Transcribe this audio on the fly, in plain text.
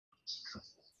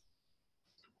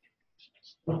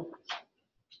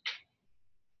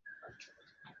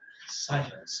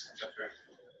Silence.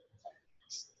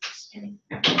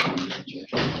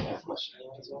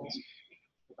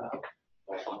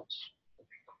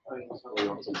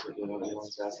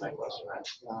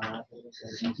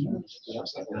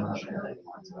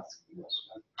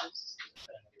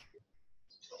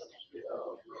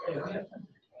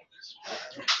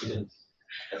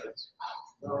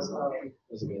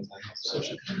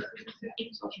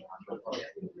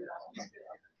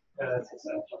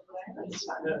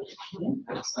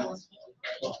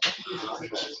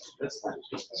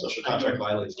 Social contract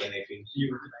violates by making.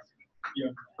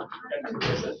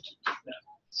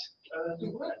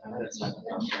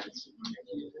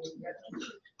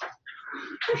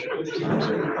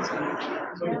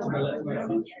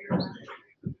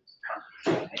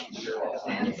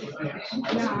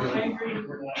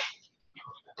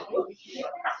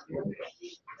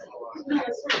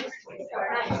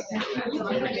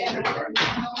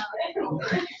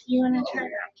 You want to try?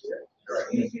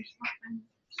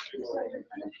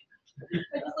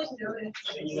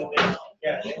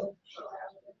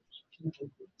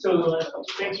 So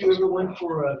thank you everyone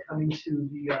for coming to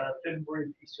the February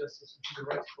Peace, Justice, and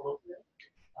Human Rights Colloquium.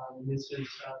 This is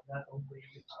not only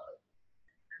a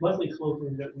monthly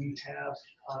colloquium that we have,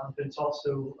 but it's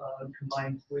also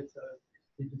combined with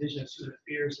the Division of Student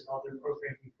Affairs and other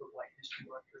programming for Black History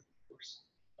Month during the course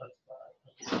of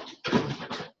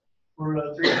We're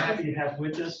very happy to have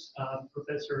with us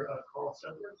Professor Carl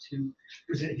Suddler to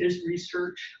present his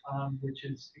research, which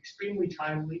is extremely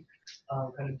timely,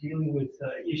 kind of dealing with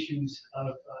issues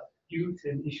of youth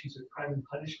and issues of crime and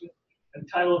punishment. And the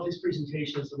title of his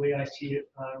presentation is, the way I see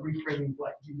it, Reframing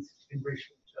Black Youth and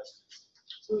Racial Injustice.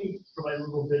 So let me provide a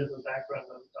little bit of a background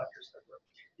on Dr. Suddler.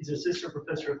 He's assistant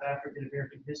professor of African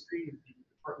American history in the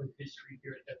Department of History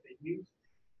here at FAU.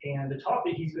 And the talk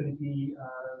that he's going to be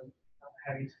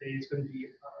having today is going to be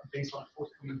based on a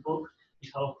forthcoming book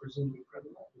entitled Presumably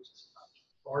Criminal, which is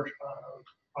a large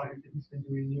project that he's been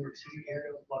doing in the New York City area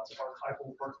with lots of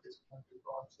archival work that's been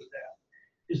involved with that.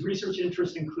 His research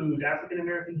interests include African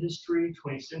American history,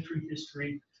 20th century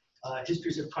history,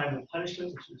 histories of crime and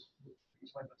punishment, which is what we're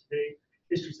talking about today,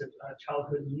 histories of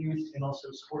childhood and youth, and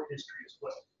also sport history as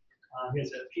well. He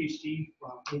has a PhD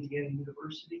from Indiana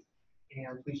University,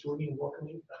 and please join me in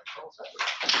welcoming Carl Suddler.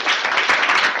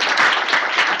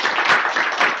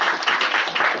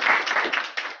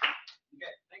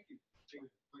 Okay, thank you.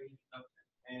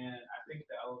 And I think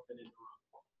the elephant in the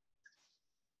room.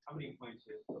 How many points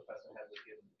does Professor Headley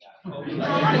give me that?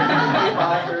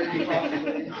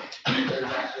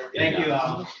 Thank you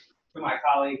to my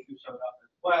colleagues who showed up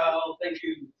as well. Thank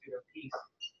you to the Peace,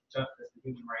 Justice, and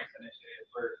Human Rights Initiative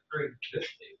for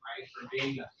existing, right? For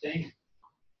being a thing.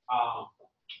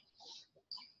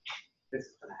 This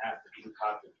is going to have to be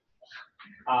copied.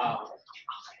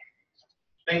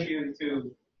 Thank you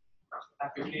to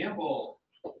Dr. Campbell,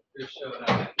 who showed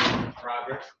up,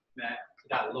 Robert, Matt, we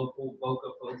got local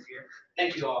VOCA folks here.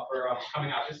 Thank you all for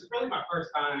coming out. This is really my first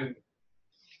time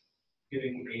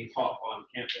giving a talk on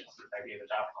campus since I gave a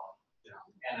job talk. You know?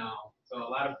 And so a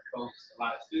lot of folks, a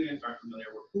lot of students aren't familiar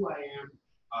with who I am.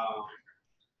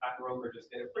 Dr. Roper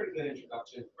just did a pretty good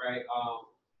introduction, right?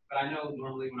 But I know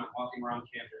normally when I'm walking around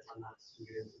campus, I'm not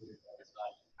students who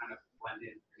kind of blend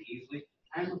in pretty easily.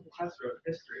 I'm a professor of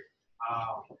history,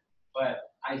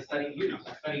 but I study, I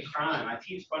study crime. I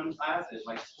teach fun classes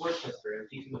like sports history. I'm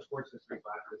teaching the sports history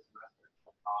class this semester.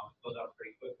 Filled up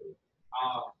pretty quickly.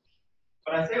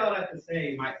 But I say all that to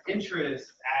say, my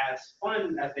interests, as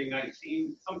fun as they might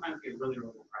seem, sometimes get really,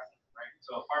 really depressing, right?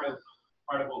 So part of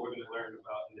what we're going to learn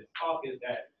about in this talk is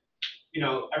that,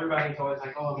 everybody's always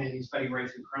like, oh man, you study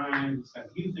race and crime, you study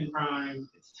youth and crime,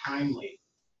 it's timely.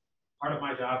 Part of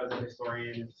my job as a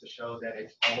historian is to show that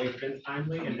it's always been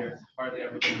timely and there's hardly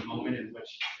ever been a moment in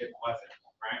which it wasn't,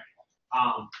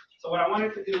 right? So what I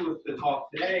wanted to do with the talk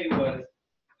today was,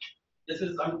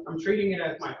 I'm treating it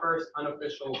as my first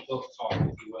unofficial book talk,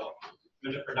 if you will.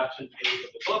 I'm in the production phase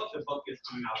of the book. The book is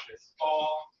coming out this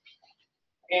fall.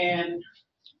 And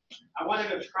I wanted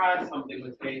to try something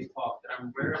with today's talk that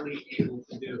I'm rarely able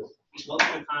to do. Most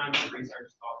of the time in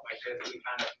research talk like this, we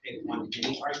kind of take one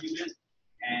mini argument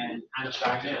and kind of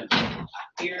dive in.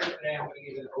 Here today, I'm going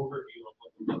to give an overview of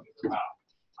what the book is about.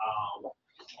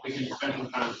 We can spend some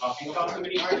time talking about the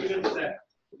mini arguments that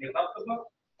make up the book,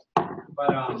 but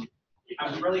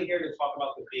I'm really here to talk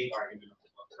about the big argument of the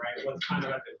book, right? What's kind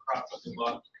of at the crux of the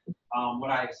book, what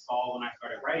I saw when I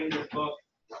started writing this book,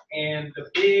 and the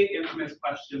big infamous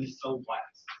question, so what?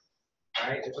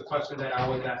 Right? It's a question that I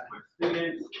always ask my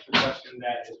students. It's a question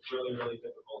that is really, really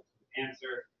difficult to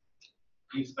answer.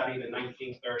 You study the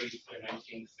 1930s to the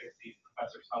 1960s,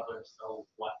 Professor Suddler, so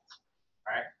what?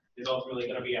 right, is ultimately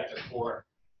going to be at the core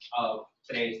of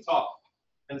today's talk.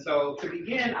 And so to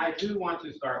begin, I do want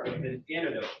to start with an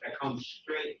anecdote that comes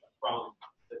straight from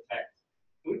the text.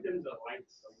 Can we dim the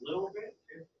lights a little bit,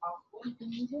 if possible?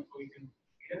 So we can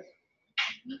see this.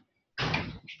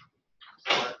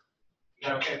 Is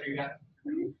that okay for you guys?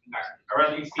 I'd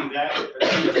rather you see that,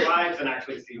 see the slides, and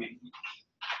actually see me.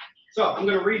 So I'm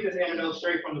going to read this anecdote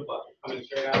straight from the book. Coming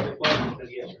straight out of the book into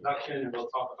the introduction, and we'll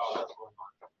talk about what's going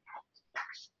on.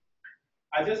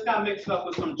 I just got mixed up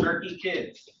with some jerky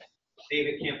kids.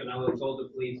 David Campanella told the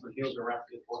police when he was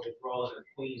arrested for his role in the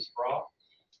Queens brawl.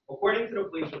 According to the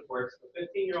police reports, the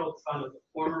 15-year-old son of the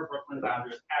former Brooklyn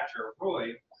Dodgers catcher,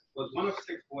 Roy, was one of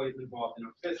 6 boys involved in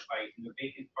a fist fight in the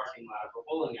vacant parking lot of a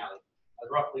bowling alley, as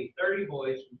roughly 30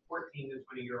 boys from 14 to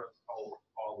 20 years old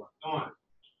all were gone.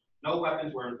 No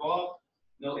weapons were involved,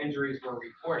 no injuries were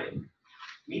reported.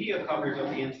 Media coverage of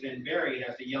the incident varied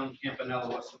as the young Campanella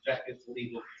was subjected to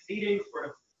legal proceedings for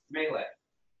the melee.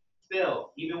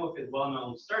 Still, even with his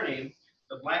well-known surname,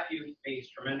 the black youth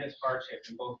faced tremendous hardship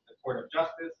in both the court of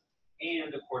justice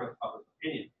and the court of public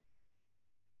opinion.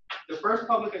 The first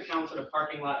public accounts of the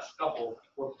parking lot scuffle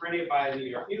were printed by New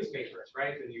York newspapers,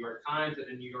 right? The New York Times and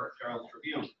the New York Herald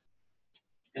Tribune.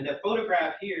 And the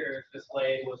photograph here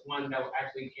displayed was one that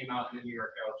actually came out in the New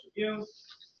York Herald Tribune.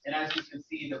 And as you can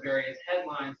see, the various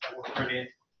headlines that were printed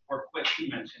were quick to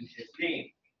mention his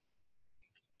name.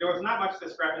 There was not much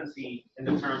discrepancy in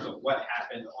the terms of what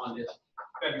happened on this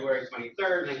February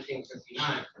 23rd,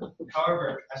 1959.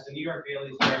 However, as the New York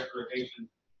Daily's characterization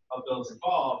of those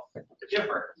involved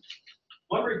differed.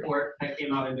 One report that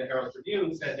came out in the Herald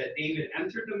Tribune said that David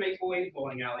entered the Make-A-Wish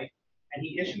bowling alley and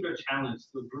he issued a challenge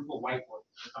to a group of white boys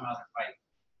to come out and fight.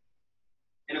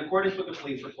 In accordance with the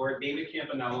police report, David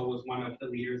Campanella was one of the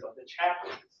leaders of the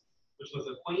Chaplains, which was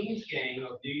a Queens gang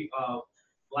of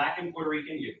Black and Puerto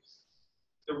Rican youths.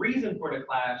 The reason for the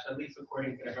clash, at least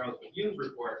according to the Herald Tribune's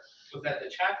report, was that the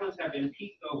Chaplains had been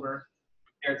piqued over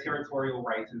their territorial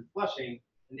rights in Flushing,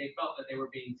 and they felt that they were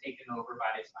being taken over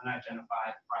by this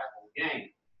unidentified rival gang.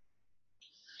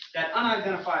 That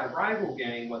unidentified rival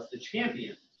gang was the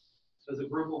Champions, was a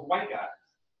group of white guys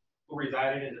who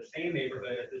resided in the same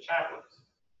neighborhood as the Chaplains.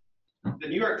 The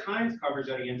New York Times coverage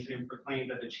of the incident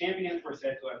proclaimed that the Champions were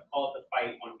said to have called the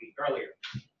fight 1 week earlier.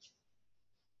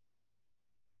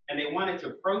 And they wanted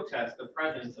to protest the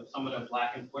presence of some of the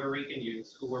Black and Puerto Rican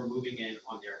youths who were moving in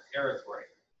on their territory.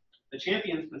 The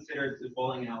Champions considered the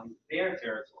bowling alley their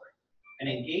territory and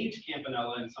engaged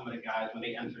Campanella and some of the guys when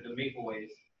they entered the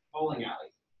Make-A-Wish bowling alley.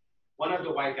 One of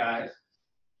the white guys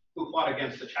who fought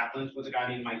against the Chaplains was a guy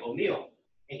named Mike O'Neill,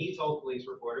 and he told police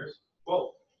reporters,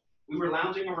 quote, "We were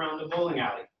lounging around the bowling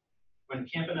alley when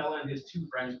Campanella and his 2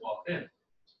 friends walked in.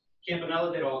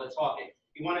 Campanella did all the talking.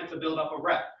 He wanted to build up a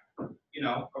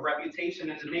reputation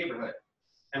in the neighborhood,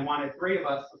 and wanted 3 of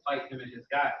us to fight him and his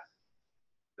guys.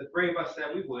 The 3 of us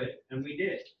said we would, and we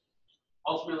did.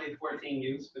 Ultimately, 14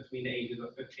 youths between the ages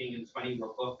of 15 and 20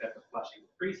 were booked at the Flushing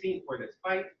precinct for this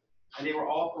fight, and they were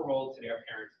all paroled to their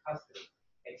parents' custody,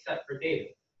 except for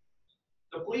David.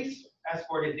 The police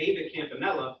escorted David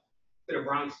Campanella to the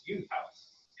Bronx youth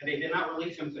house, and they did not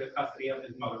release him to the custody of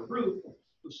his mother, Ruth,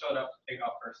 who showed up to pick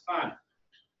up her son.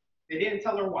 They didn't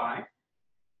tell her why,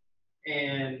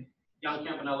 and young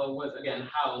Campanella was again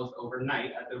housed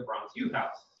overnight at the Bronx youth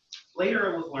house.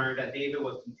 Later, it was learned that David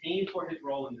was detained for his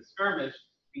role in the skirmish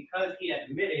because he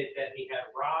admitted that he had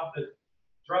robbed the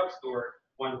drugstore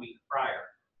 1 week prior.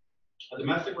 A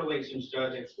domestic relations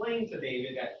judge explained to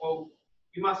David that, quote,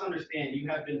 "You must understand you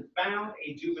have been found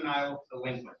a juvenile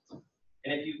delinquent.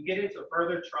 And if you get into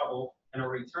further trouble and are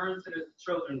returned to the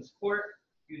children's court,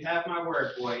 you have my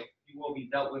word, boy, you will be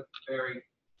dealt with very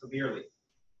severely."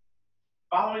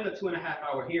 Following the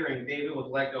 2.5-hour hearing, David was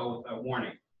let go with a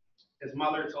warning. His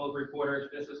mother told reporters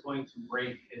this is going to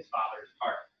break his father's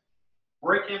heart.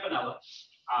 Roy Campanella,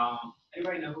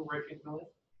 anybody know who Roy Campanella is?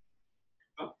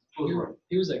 Oh, who's Roy?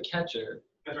 He was a catcher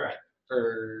That's right.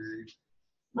 for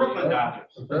Brooklyn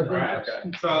Dodgers. Right?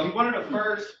 Okay. So he's one of the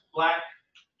first Black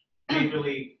Major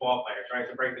League ball players, right,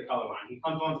 to break the color line. He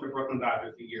comes on to the Brooklyn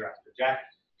Dodgers a year after Jackie.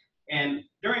 And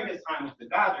during his time with the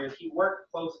Dodgers, he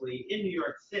worked closely in New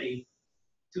York City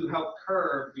to help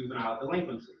curb juvenile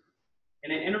delinquency.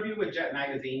 In an interview with Jet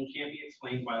Magazine, Campy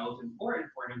explained why it was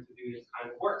important for him to do this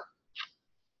kind of work.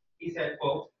 He said,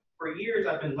 quote, "For years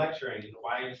I've been lecturing in the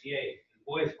YMCA and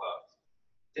boys clubs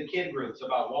to kid groups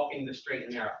about walking the straight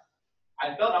and narrow.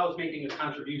 I felt I was making a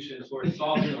contribution towards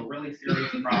solving a really serious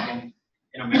problem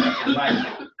in American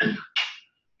life.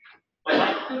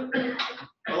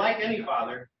 But like any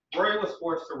father, Roy was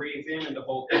forced to re-examine the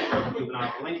whole picture of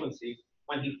juvenile delinquency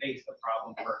when he faced the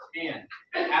problem firsthand.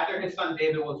 After his son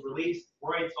David was released,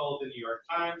 Roy told the New York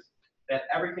Times that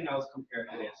everything else compared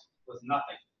to this was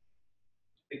nothing.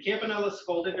 The Campanellas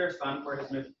scolded their son for his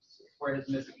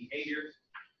misbehaviors,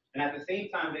 and at the same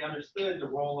time, they understood the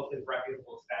role of his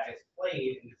reputable status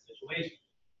played in this situation.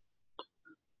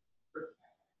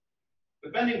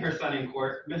 Defending her son in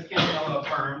court, Ms. Campanella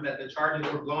affirmed that the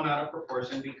charges were blown out of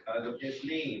proportion because of his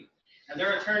name, and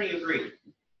their attorney agreed.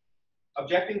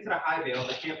 Objecting to the high bail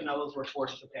the Campanellas were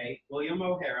forced to pay, William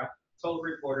O'Hara told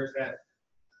reporters that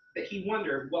he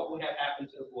wondered what would have happened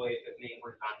to the boy if his name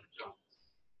were Donald Jones.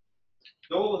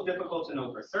 Though it was difficult to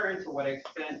know for certain to what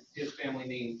extent his family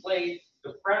name played,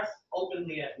 the press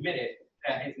openly admitted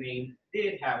that his name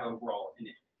did have a role in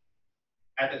it.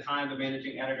 At the time, the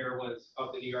managing editor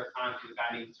of the New York Times was a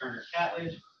guy named Turner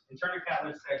Catledge, and Turner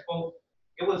Catledge said, quote,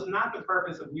 "It was not the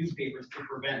purpose of newspapers to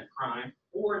prevent crime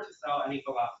or to sell any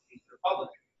philosophy to the public."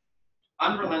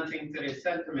 Unrelenting to the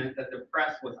sentiment that the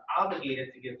press was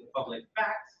obligated to give the public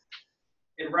facts,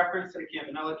 in reference to the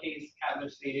Campanella case,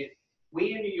 Catledge stated,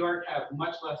 "We in New York have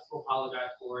much less to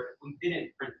apologize for if we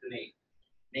didn't print the name.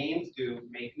 Names do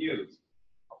make news."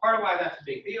 A part of why that's a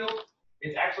big deal,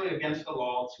 it's actually against the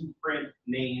law to print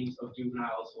names of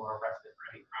juveniles who are arrested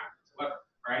for any crime whatsoever,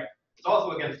 right? It's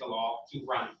also against the law to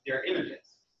run their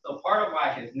images. So part of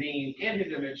why his name and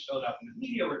his image showed up in the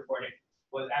media reporting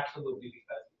was absolutely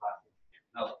because he left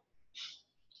Campanella.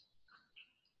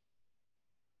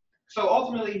 So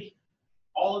ultimately,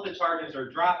 all of the charges are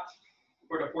dropped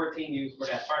for the 14 used for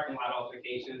that parking lot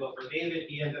altercation, but for David,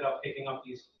 he ended up picking up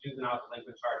these juvenile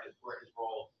delinquent charges for his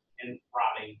role in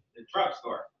robbing the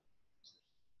drugstore.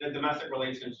 The domestic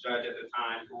relations judge at the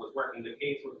time who was working the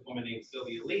case was a woman named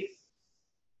Sylvia Lease,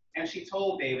 and she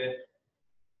told David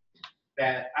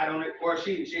that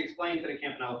she explained to the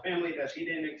Campanella family that she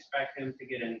didn't expect him to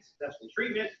get any special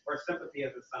treatment or sympathy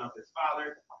as the son of his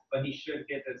father, but he should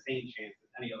get the same chance as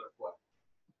any other boy.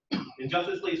 And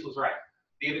Justice Lease was right.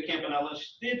 David Campanella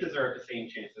did deserve the same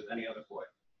chance as any other boy.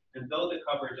 And though the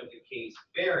coverage of the case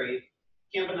varied,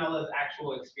 Campanella's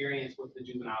actual experience with the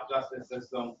juvenile justice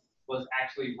system was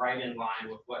actually right in line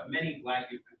with what many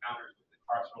Black youth encounters with the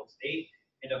carceral state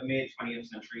in the mid-20th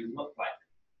century looked like.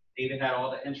 David had all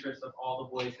the interests of all the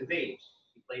boys his age.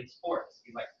 He played sports.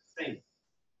 He liked to sing.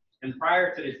 And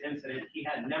prior to this incident, he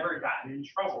had never gotten in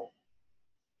trouble.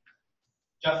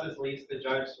 Justice Lease, the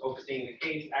judge overseeing the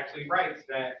case, actually writes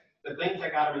that the things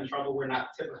that got him in trouble were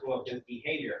not typical of his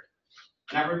behavior.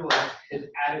 Nevertheless, his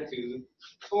attitude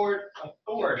toward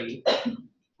authority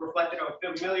reflected a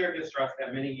familiar distrust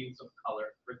that many youths of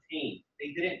color retain.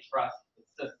 They didn't trust the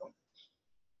system.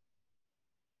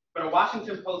 But a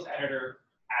Washington Post editor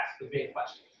asked the big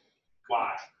question: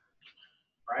 why?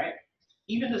 Right?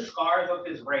 Even the scars of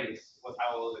his race was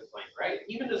how it was explained, right?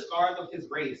 Even the scars of his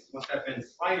race must have been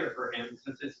slighter for him,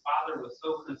 since his father was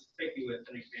so conspicuous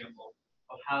an example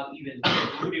of how even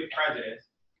deep-rooted prejudice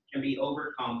can be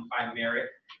overcome by merit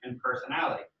and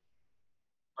personality,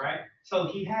 right? So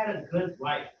he had a good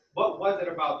life. What was it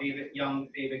about young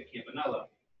David Campanella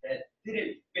that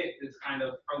didn't fit this kind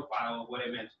of profile of what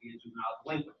it meant to be a juvenile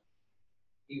delinquent?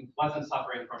 He wasn't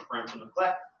suffering from parental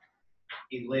neglect.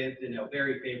 He lived in a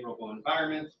very favorable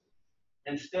environment,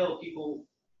 and still people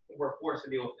were forced to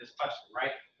deal with this question,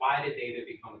 right? Why did David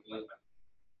become a delinquent?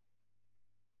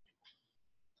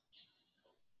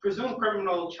 Presumed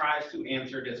Criminal tries to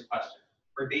answer this question.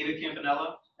 For David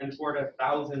Campanella, and for the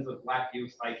thousands of Black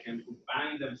youths like him who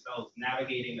find themselves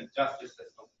navigating a justice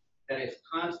system that is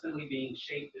constantly being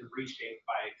shaped and reshaped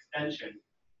by extension,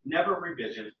 never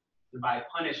revision, and by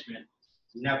punishment,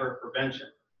 never prevention.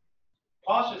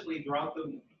 Cautiously throughout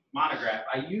the monograph,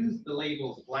 I use the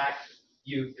labels Black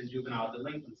youth and juvenile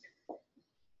delinquency.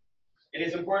 It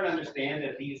is important to understand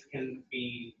that these can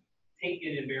be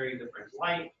taken in very different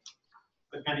light,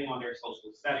 depending on their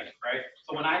social setting, right?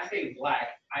 So when I say Black,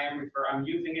 I'm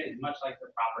using it much like the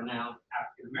proper noun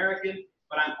African American,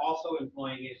 but I'm also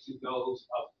employing it to those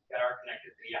that are connected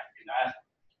to the African diaspora,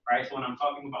 right? So when I'm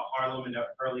talking about Harlem in the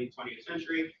early 20th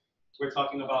century, we're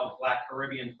talking about Black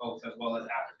Caribbean folks as well as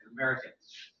African Americans.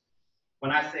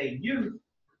 When I say youth,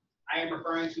 I am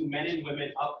referring to men and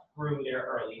women up through their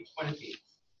early 20s,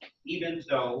 even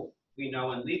though we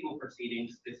know in legal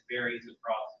proceedings this varies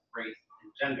across race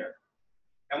and gender.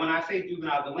 And when I say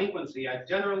juvenile delinquency, I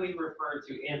generally refer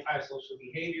to antisocial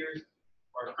behaviors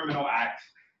or criminal acts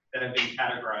that have been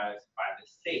categorized by the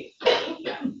state.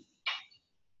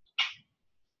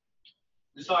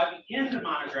 So I began the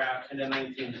monograph in the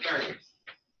 1930s.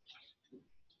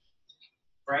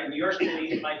 Right? New York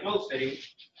City, like most cities,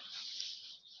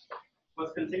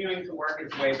 was continuing to work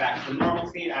its way back to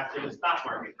normalcy after the stock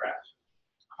market crash.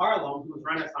 Harlem, whose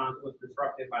renaissance was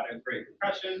disrupted by the Great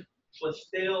Depression, was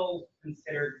still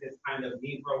considered this kind of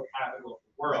Negro capital of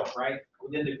the world, right?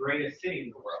 Within the greatest city in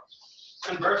the world.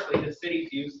 Conversely, the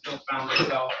city's youth still found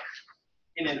itself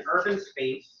in an urban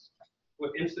space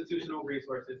with institutional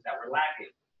resources that were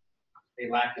lacking. They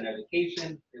lacked in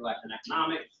education, they lacked in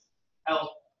economics,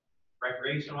 health,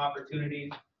 recreational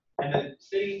opportunities, and the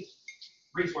city's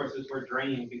resources were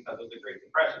drained because of the Great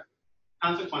Depression.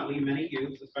 Consequently, many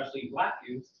youths, especially Black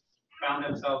youths, found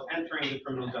themselves entering the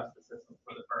criminal justice system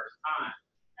for the first time.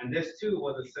 And this too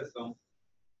was a system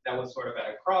that was sort of at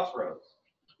a crossroads.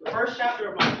 The first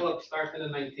chapter of my book starts in the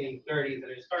 1930s,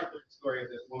 and it starts with the story of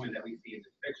this woman that we see in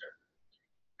this picture.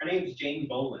 Her name is Jane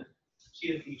Boland. She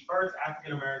is the first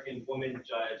African-American woman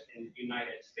judge in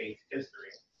United States history,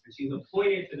 and she's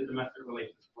appointed to the Domestic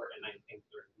Relations Court in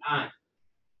 1939.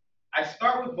 I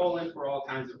start with Boland for all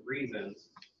kinds of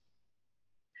reasons.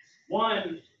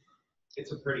 One,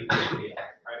 it's a pretty big deal,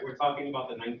 right? We're talking about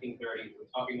the 1930s.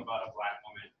 We're talking about a Black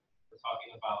woman. We're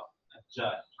talking about a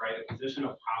judge, right? A position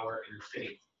of power in the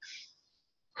city.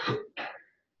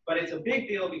 But it's a big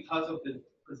deal because of the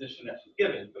position that she's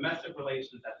given. Domestic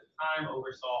relations at the time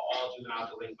oversaw all juvenile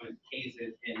delinquent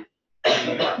cases in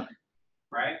New York,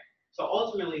 right? So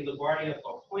ultimately, LaGuardia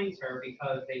appoints her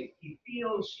because he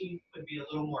feels she could be a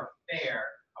little more fair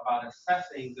about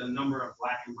assessing the number of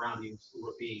Black and brown youths who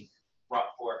were being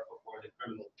brought forth before the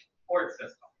criminal court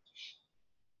system.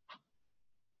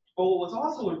 But what was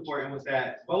also important was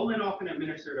that Boland often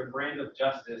administered a brand of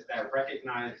justice that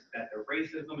recognized that the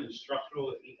racism and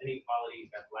structural inequalities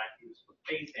that Black youths were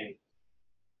facing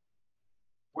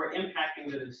were impacting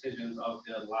the decisions of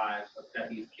the lives that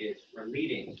these kids were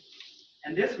leading.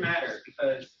 And this matters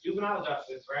because juvenile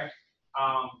justice, right?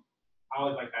 I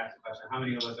always like to ask the question, how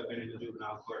many of us have been in the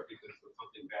juvenile court because of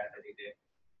something bad that they did?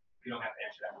 You don't have to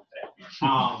answer that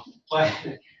one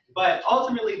today. But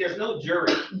ultimately, there's no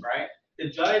jury, right? The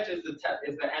judge is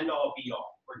the end-all,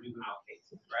 be-all for juvenile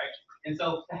cases, right? And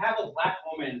so to have a Black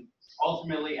woman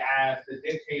ultimately as the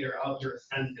dictator of your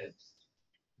sentence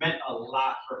meant a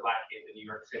lot for Black kids in New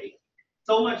York City.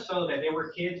 So much so that there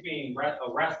were kids being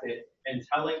arrested and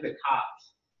telling the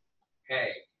cops,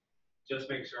 hey, just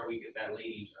make sure we get that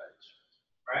lady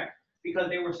judge, right? Because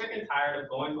they were sick and tired of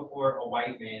going before a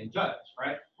white man judge,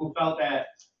 right? Who felt that,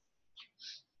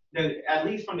 at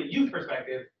least from the youth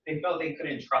perspective, they felt they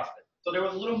couldn't trust it. So there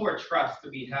was a little more trust to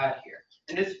be had here.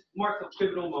 And this marks a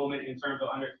pivotal moment in terms of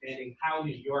understanding how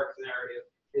New York's narrative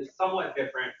is somewhat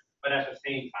different, but at the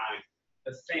same time,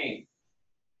 the same.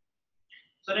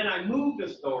 So then I moved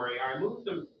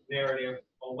the narrative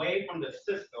away from the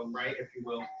system, right, if you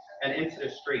will, and into the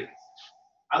streets.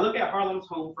 I look at Harlem's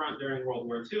home front during World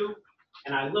War II,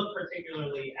 and I look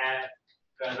particularly at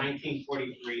the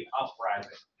 1943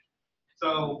 uprising.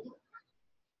 So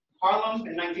Harlem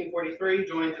in 1943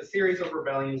 joins a series of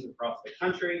rebellions across the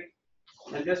country,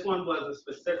 and this one was a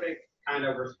specific kind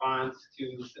of response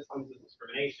to systems of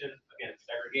discrimination, against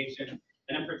segregation,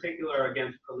 and in particular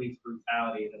against police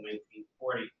brutality in the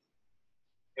 1940s.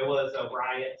 It was a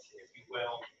riot, if you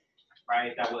will,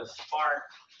 right, that was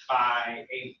sparked by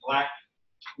a Black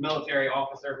military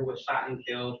officer who was shot and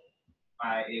killed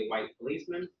by a white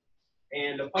policeman.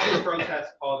 And the public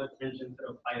protest called attention to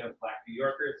the plight of Black New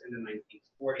Yorkers in the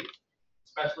 1940s,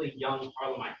 especially young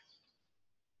Harlemites.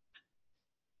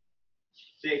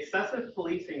 The excessive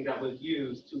policing that was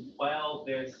used to quell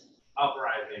this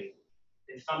uprising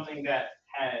is something that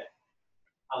had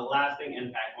a lasting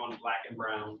impact on Black and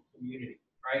brown community,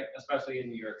 right? Especially in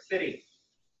New York City.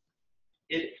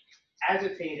 It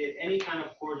agitated any kind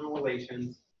of cordial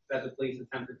relations that the police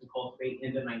attempted to cultivate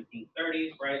in the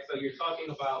 1930s, right? So you're talking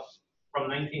about from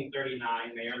 1939,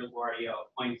 Mayor LaGuardia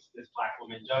appoints this Black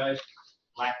woman judge.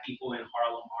 Black people in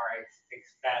Harlem are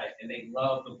ecstatic and they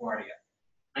love LaGuardia.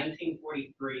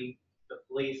 1943, the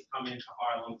police come into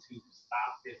Harlem to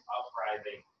stop this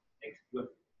uprising with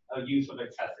a use of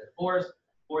excessive force.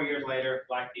 4 years later,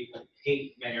 Black people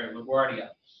hate Mayor LaGuardia,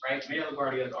 right? Mayor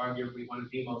LaGuardia is arguably one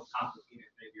of the most complicated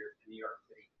figures in New York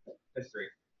City history.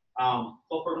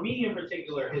 But for me in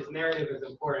particular, his narrative is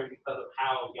important because of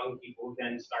how young people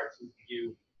then start to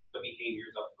view the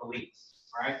behaviors of police,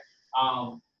 right?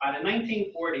 By the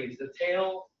 1940s, the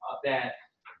tale that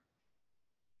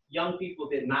young people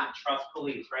did not trust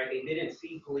police, right? They didn't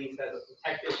see police as a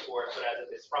protective force, but as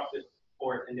a disruptive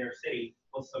force in their city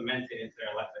was cemented into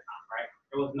their lexicon, right?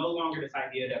 There was no longer this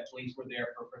idea that police were there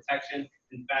for protection.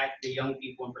 In fact, the young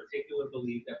people in particular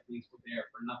believed that police were there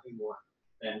for nothing more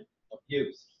than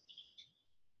abuse.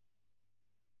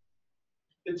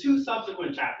 The two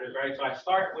subsequent chapters, right? So I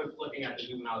start with looking at the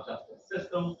juvenile justice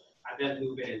system. I then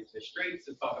move it into the streets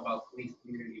to talk about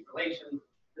police-community relations.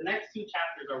 The next two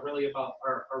chapters are really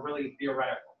really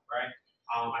theoretical, right?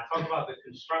 I talk about the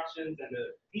constructions and the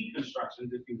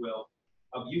deconstructions, if you will,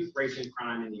 of youth, race, and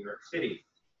crime in New York City.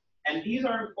 And these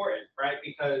are important, right?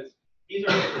 Because these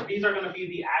are going to be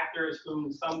the actors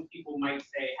who some people might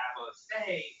say have a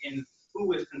say in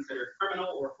who is considered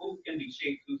criminal or who can be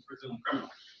shaped who's presumed criminal.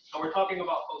 So we're talking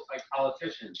about folks like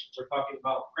politicians. We're talking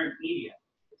about print media.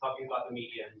 We're talking about the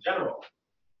media in general.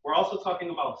 We're also talking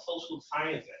about social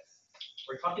scientists.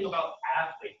 We're talking about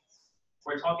athletes.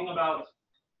 We're talking about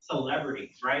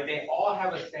celebrities, right? They all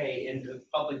have a say in the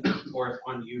public discourse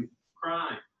on youth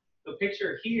crime. The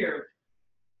picture here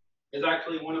is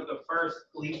actually one of the first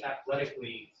police athletic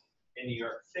leagues in New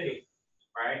York City,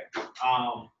 right?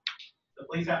 The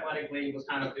police athletic league was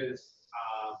kind of this,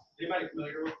 anybody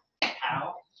familiar with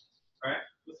PAL, right?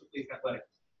 What's the police athletic?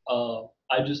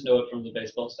 I just know it from the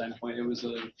baseball standpoint. It was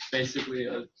basically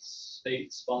a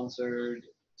state-sponsored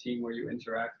team where you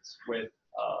interact with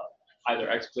either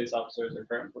ex-police officers or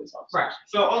current police officers. Right.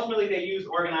 So ultimately, they use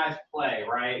organized play,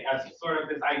 right, as sort of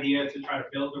this idea to try to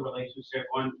build a relationship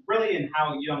on really in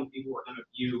how young people are going to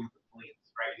view the police,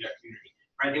 right, in their community.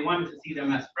 Right. They wanted to see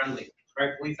them as friendly.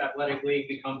 Right. Police Athletic League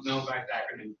becomes known by the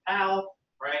acronym PAL,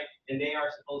 right, and they are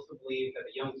supposed to believe that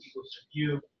the young people should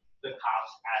view the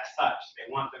cops as such.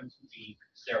 They want them to be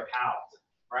their pals,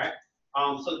 right?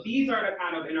 So these are the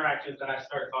kind of interactions that I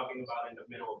start talking about in the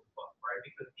middle of the book, right?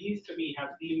 Because these to me have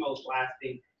the most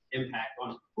lasting impact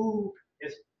on who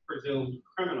is presumed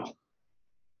criminal.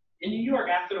 In New York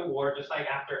after the war, just like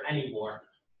after any war,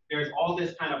 there's all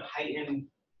this kind of heightened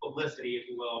publicity, if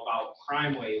you will, about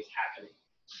crime waves happening.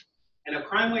 And a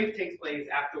crime wave takes place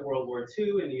after World War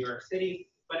II in New York City,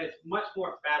 but it's much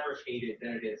more fabricated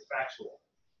than it is factual.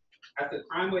 As the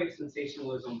crime wave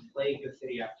sensationalism plagued the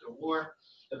city after the war,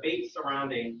 debates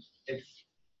surrounding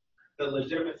the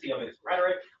legitimacy of its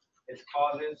rhetoric, its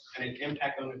causes, and its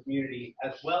impact on the community,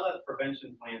 as well as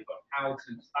prevention plans on how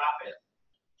to stop it,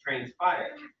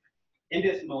 transpired. In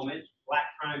this moment, Black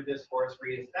crime discourse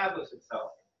reestablished itself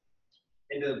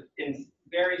in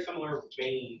very similar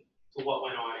vein to what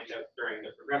went on during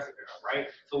the Progressive era,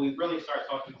 right? So we really start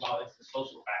talking about it's the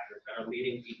social factors that are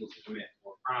leading people to commit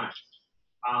more crimes.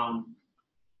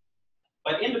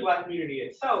 But in the Black community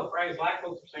itself, right, Black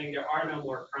folks are saying there are no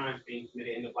more crimes being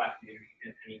committed in the Black community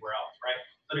than anywhere else, right?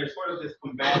 So there's sort of this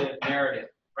combative narrative,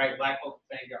 right? Black folks are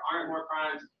saying there aren't more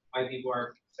crimes. White people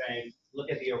are saying, look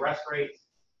at the arrest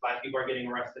rates. Black people are getting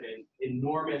arrested in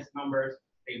enormous numbers.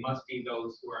 They must be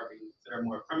those who are being considered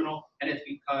more criminal, and it's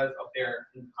because of their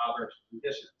impoverished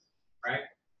conditions, right?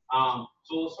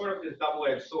 So it's sort of this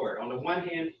double-edged sword. On the one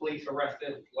hand, police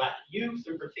arrested Black youth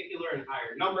in particular in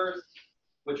higher numbers,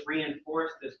 which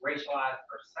reinforced this racialized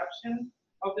perception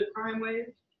of the crime wave.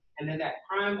 And then that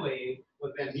crime wave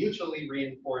was then mutually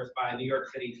reinforced by New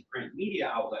York City's print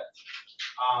media outlets,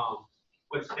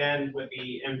 which then would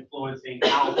be influencing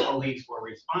how police were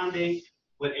responding,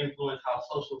 would influence how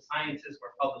social scientists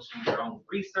were publishing their own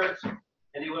research,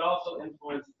 and it would also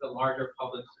influence the larger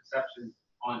public's perception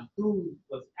on who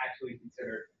was actually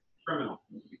considered criminal.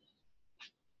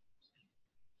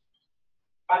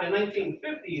 By the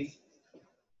 1950s,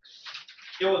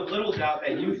 there was little doubt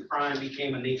that youth crime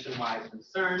became a nationwide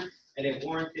concern, and it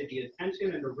warranted the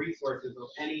attention and the resources of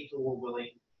any who were willing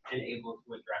and able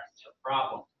to address the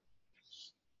problem.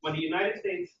 When the United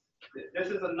States, this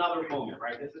is another moment,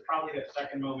 right? This is probably the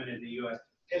second moment in the U.S.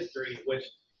 history in which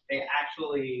they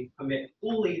actually commit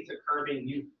fully to curbing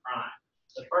youth crime.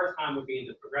 The first time would be in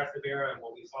the Progressive era, and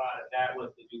what we saw out of that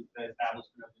was the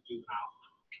establishment of the juvenile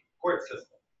court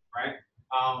system, right?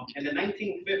 In the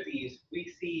 1950s,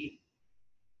 we see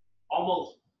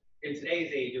almost, in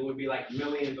today's age, it would be like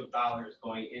millions of dollars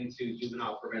going into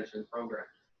juvenile prevention programs.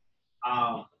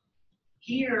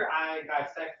 Here, I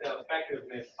dissect the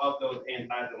effectiveness of those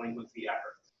anti-delinquency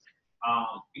efforts.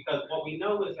 Because what we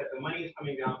know is that the money is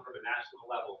coming down from a national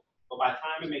level, but by the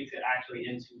time it makes it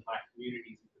actually into Black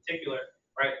communities in particular,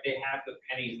 right, they have the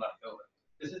pennies left over.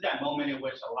 This is that moment in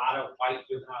which a lot of white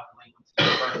juvenile delinquencies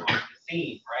burst onto the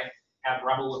scene, right? Have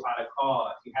rebel without a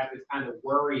cause. You have this kind of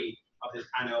worry of this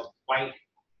kind of white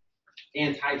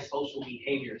anti-social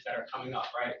behaviors that are coming up,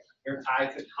 right? They're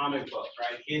tied to comic books,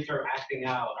 right? Kids are acting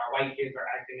out. Our white kids are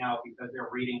acting out because they're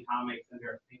reading comics and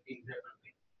they're thinking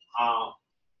differently.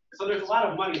 So there's a lot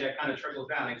of money that kind of trickles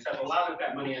down, except a lot of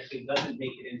that money actually doesn't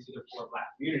make it into the poor Black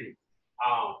community.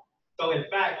 So in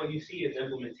fact, what you see is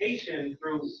implementation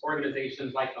through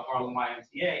organizations like the Harlem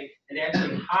YMCA, and they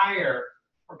actually hire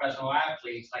professional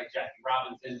athletes like Jackie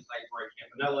Robinson, like Roy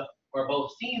Campanella, who are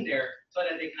both seen there so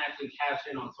that they can actually cash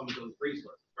in on some of those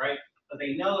resources, right? But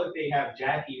they know if they have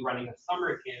Jackie running a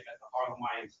summer camp at the Harlem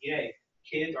YMCA,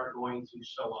 kids are going to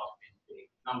show up in big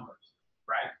numbers,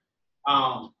 right?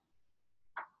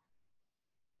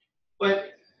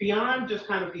 But beyond just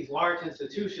kind of these large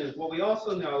institutions, what we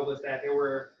also know was that there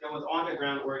was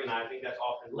on-the-ground organizing that's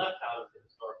often left out of the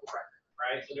historical record,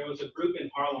 right? So there was a group in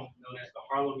Harlem known as the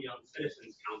Harlem Young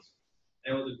Citizens Council.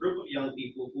 There was a group of young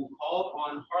people who called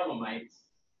on Harlemites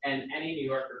and any New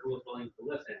Yorker who was willing to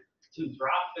listen to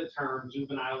drop the term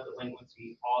juvenile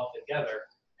delinquency altogether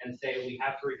and say we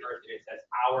have to refer to this as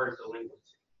our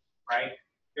delinquency, right?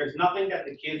 There's nothing that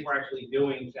the kids were actually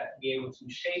doing to be able to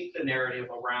shape the narrative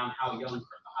around how youth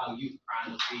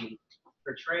crime was being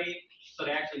portrayed. So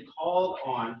they actually called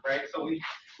on, right? So we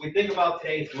think about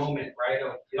today's moment, right,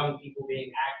 of young people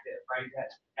being active, right?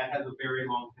 That has a very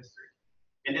long history.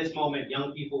 In this moment,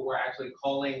 young people were actually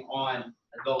calling on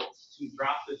adults to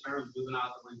drop the term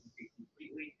juvenile delinquency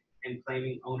completely and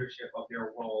claiming ownership of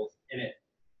their roles in it.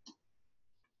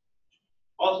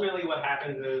 Ultimately, what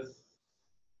happens is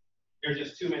there's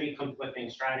just too many conflicting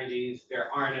strategies, there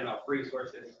aren't enough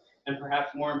resources, and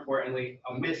perhaps more importantly,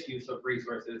 a misuse of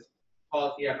resources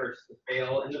caused the efforts to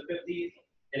fail in the 50s,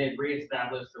 and it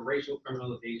reestablished the racial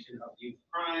criminalization of youth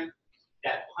crime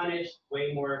that punished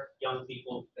way more young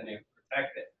people than it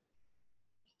protected.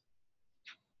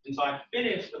 And so I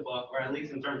finished the book, or at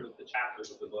least in terms of the chapters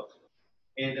of the book,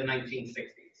 in the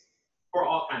 1960s, for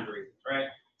all kinds of reasons, right?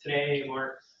 Today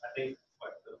marks, I think,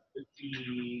 what, the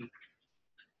 50th,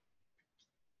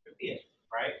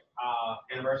 right?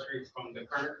 Anniversaries from the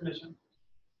Kerner Commission,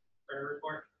 Kerner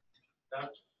report.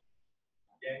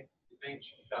 Okay, you think?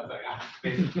 All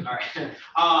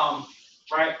right.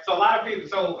 Right. So a lot of people.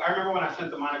 So I remember when I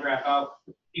sent the monograph out,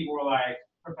 people were like,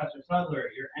 "Professor Suddler,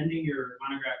 you're ending your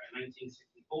monograph in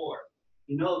 1964.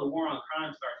 You know the war on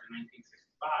crime starts in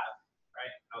 1965,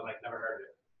 right?" I was like, "Never heard of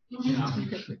it." You know,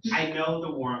 I know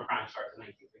the war on crime starts in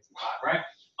 1965, right?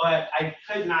 But I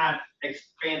could not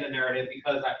expand the narrative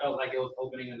because I felt like it was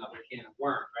opening another can of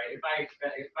worms, right? If I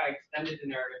extended the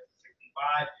narrative to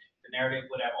 65, the narrative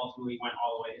would have ultimately went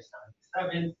all the way to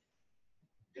 77,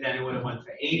 and then it would have went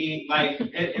to 80. Like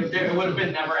it would have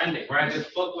been never ending, right?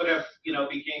 This book would have,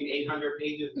 became 800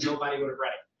 pages. Nobody would have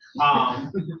read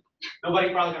it.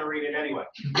 Nobody probably gonna read it anyway.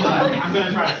 But I'm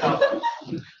gonna try to tell them.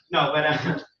 No, but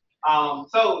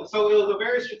so it was a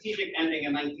very strategic ending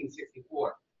in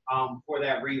 1964 for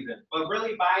that reason. But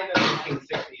really, by the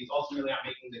 1960s, ultimately, I'm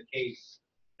making the case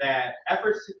that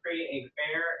efforts to create a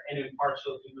fair and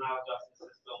impartial juvenile justice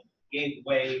system gave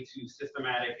way to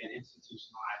systematic and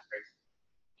institutionalized racism.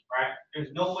 Right?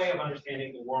 There's no way of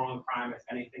understanding the war on crime as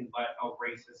anything but a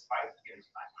racist fight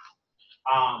against black.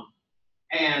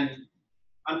 And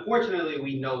unfortunately,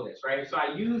 we know this, right? So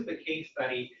I used the case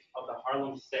study of the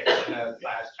Harlem Six in the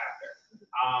last chapter.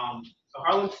 So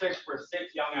Harlem Six were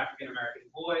 6 young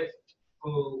African-American boys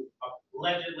who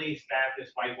allegedly stabbed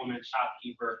this white woman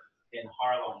shopkeeper in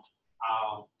Harlem.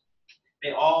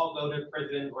 They all go to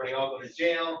prison, or they all go to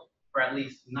jail for at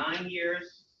least 9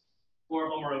 years. 4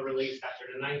 of them were released after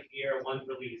the 9th year, one's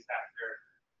released after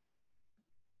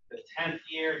the 10th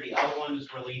year, the other one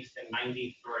was released in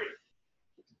 93.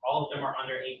 All of them are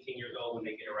under 18 years old when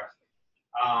they get arrested.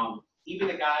 Even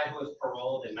the guy who was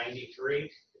paroled in 93,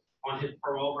 on his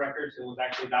parole records, it was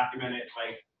actually documented,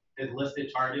 like, his listed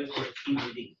charges were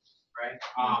TBD, right?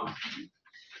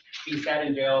 He sat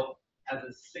in jail as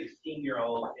a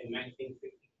 16-year-old in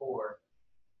 1964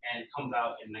 and comes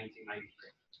out in 1993,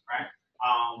 right?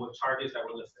 With charges that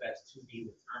were listed as to be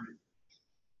determined.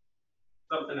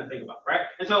 Something to think about, right?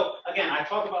 And so, again, I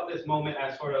talk about this moment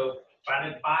as sort of,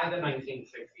 by the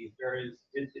 1960s,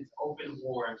 it's open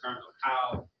war in terms of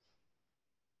how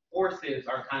forces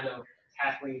are kind of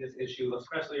tackling this issue,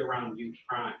 especially around youth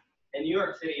crime. In New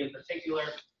York City in particular,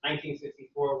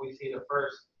 1964, we see the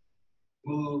first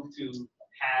move to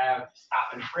have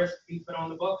stop and frisk be put on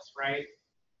the books, right?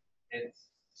 It's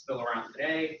still around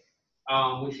today.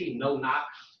 We see no-knock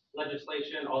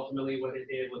legislation. Ultimately, what it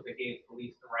did was it gave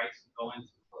police the rights to go into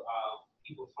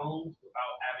people's homes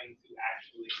without having to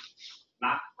actually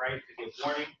knock, right, to give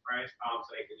warning, right? So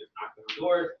they could just knock on the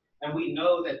doors. And we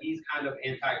know that these kind of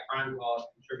anti-crime laws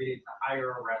contributed to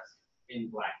higher arrests in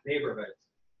Black neighborhoods.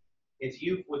 Its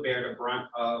youth would bear the brunt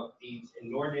of these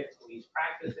inordinate police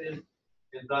practices,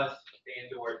 and thus they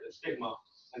endured the stigma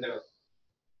and the,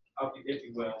 if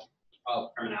you will,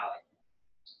 of criminality.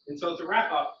 And so to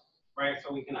wrap up, right,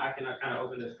 so I can kind of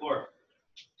open this floor.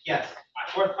 Yes,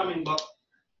 my forthcoming book,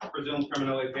 Presumed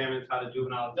Criminal, examines how the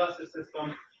juvenile justice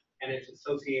system and its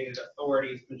associated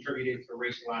authorities contributed to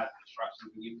racialized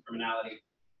constructions of youth criminality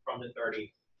from the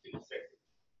 30s to the 60s.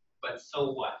 But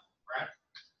so what, right?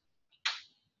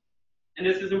 And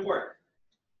this is important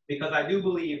because I do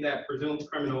believe that Presumed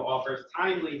Criminal offers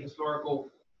timely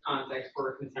historical context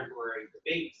for contemporary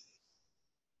debates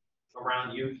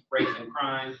around youth, race, and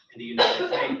crime in the United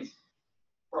States.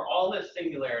 For all its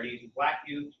singularities, Black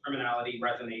youth criminality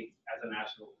resonates as a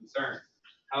national concern.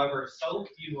 However, so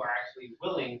few are actually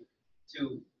willing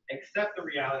to accept the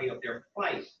reality of their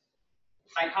plight.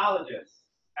 Psychologists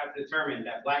have determined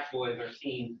that Black boys are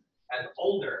seen as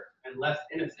older and less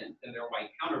innocent than their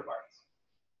white counterparts.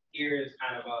 Here's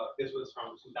kind of this was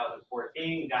from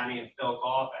 2014, a guy named Phil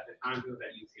Goff, at the time he was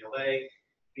at UCLA.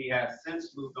 He has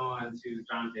since moved on to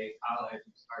John Jay College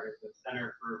and started the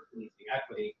Center for Policing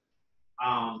Equity.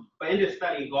 But in this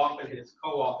study, Goff and his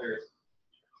co-authors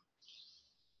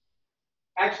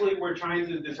actually were trying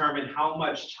to determine how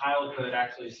much childhood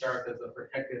actually served as a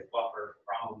protective buffer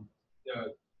from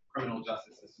the criminal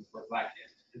justice system for Black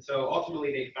kids. And so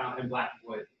ultimately they found, in Black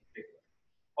boys in particular,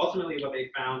 ultimately what they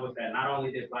found was that not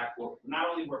only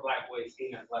were Black boys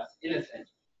seen as less innocent,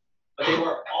 but they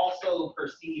were also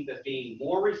perceived as being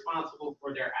more responsible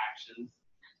for their actions,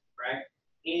 right?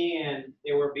 And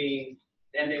they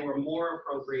were more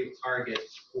appropriate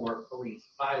targets for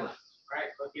police violence,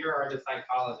 right? So here are the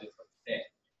psychologists of today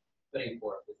putting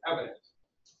forth this evidence.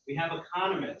 We have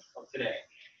economists of today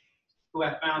who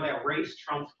have found that race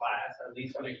trumps class, at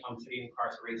least when it comes to the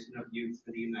incarceration of youth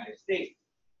in the United States.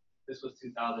 This was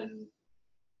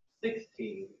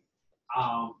 2016. A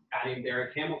guy named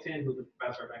Derek Hamilton, who's a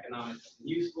professor of economics at the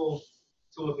New School,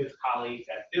 two of his colleagues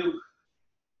at Duke,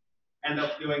 end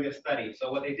up doing this study.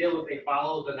 So what they did was they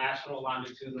followed the National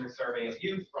Longitudinal Survey of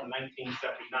Youth from 1979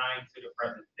 to the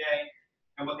present day.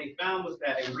 And what they found was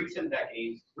that in recent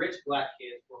decades, rich Black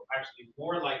kids were actually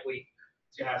more likely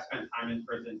to have spent time in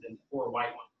prison than poor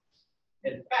white ones.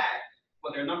 In fact,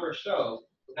 what their numbers show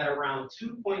was that around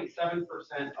 2.7%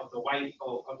 of the white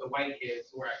kids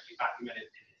who were actually documented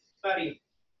in this study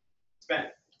spent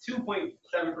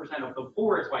 2.7% of the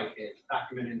poorest white kids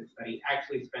documented in the study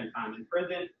actually spent time in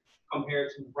prison, compared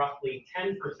to roughly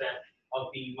 10%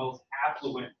 of the most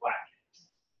affluent Black kids,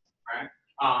 right?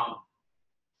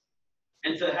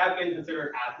 And to have been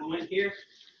considered affluent here,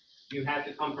 you had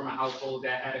to come from a household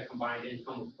that had a combined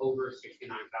income of over $69,000,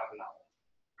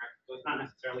 right? So it's not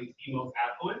necessarily the most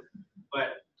affluent,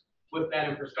 but with that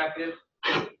in perspective,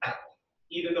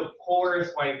 even the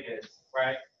poorest white kids,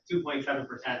 right,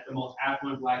 2.7%, the most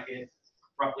affluent Black kids,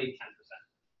 roughly 10%.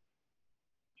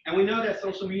 And we know that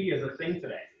social media is a thing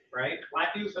today, right?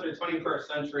 Black youth of the 21st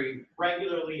century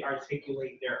regularly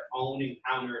articulate their own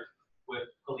encounters with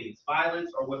police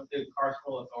violence or with the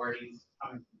carceral authorities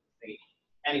coming from the state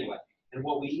anyway. And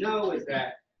what we know is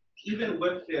that even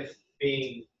with this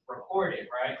being recorded,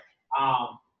 right,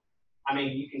 I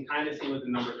mean, you can kind of see what the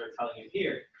numbers are telling you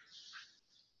here.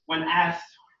 When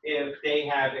asked if they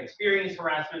have experienced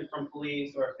harassment from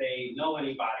police or if they know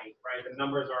anybody, right, the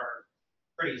numbers are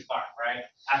pretty stark, right?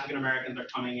 African Americans are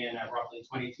coming in at roughly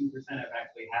 22% of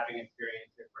actually having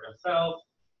experienced it for themselves,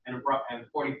 and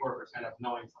 44% of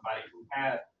knowing somebody who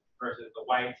has, versus the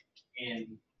whites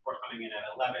were coming in at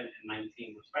 11 and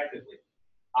 19 respectively.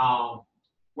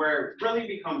 Where it really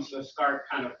becomes the stark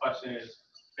kind of question is,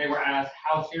 they were asked,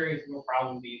 how serious of a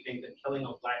problem do you think the killing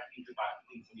of Black people by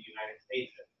police in the United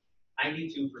States is?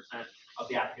 92% of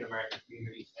the African American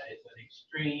community said it's an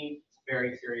extreme,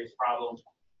 very serious problem.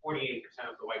 48%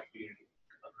 of the white community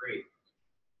agreed.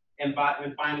 And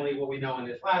finally, what we know in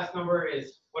this last number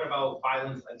is, what about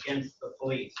violence against the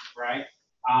police, right?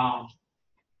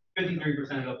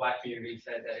 53% of the Black community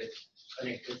said that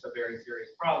it's a very serious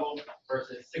problem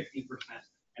versus 60%.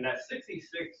 And that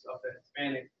 66 of the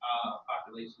Hispanic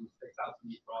population sticks out to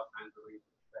me for all kinds of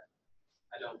reasons that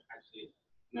I don't actually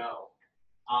know.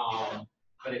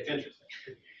 But it's interesting.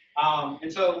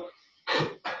 And so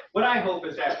what I hope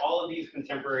is that all of these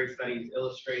contemporary studies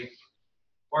illustrate,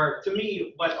 or to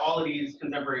me, what all of these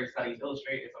contemporary studies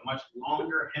illustrate is a much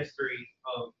longer history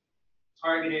of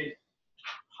targeted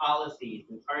policies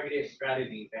and targeted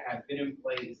strategies that have been in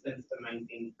place since the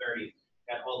 1930s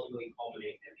that ultimately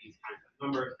culminate in these kinds of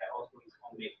numbers, that ultimately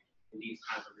culminate in these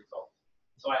kinds of results.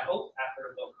 So I hope after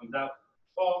the book comes out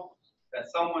this fall, that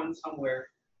someone somewhere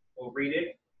will read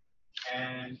it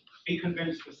and be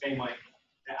convinced the same way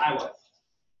that I was.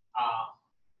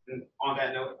 And on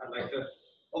that note, I'd like to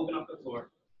open up the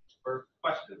floor for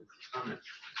questions, comments,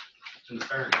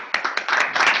 concerns.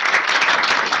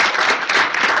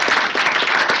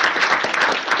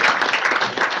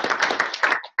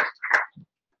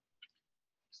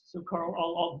 So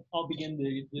Carl, I'll begin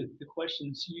the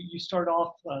questions. You start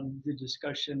off the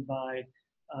discussion by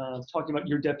talking about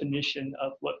your definition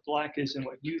of what Black is and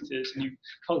what youth is, and you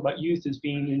talk about youth as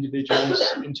being individuals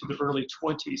into the early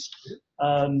 20s.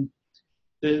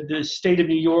 The state of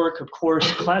New York, of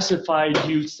course, classified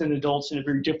youths and adults in a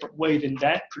very different way than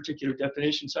that particular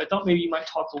definition. So I thought maybe you might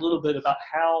talk a little bit about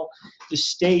how the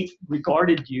state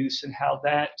regarded youth and how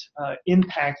that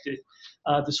impacted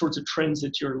the sorts of trends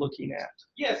that you're looking at.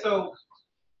 Yeah, so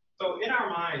in our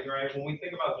minds, right, when we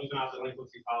think about juvenile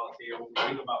delinquency policy, or when we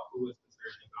think about who is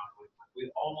considered juvenile delinquent, we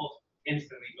almost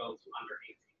instantly go to under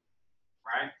 18,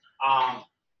 right?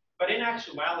 But in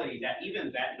actuality,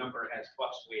 even that number has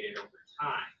fluctuated over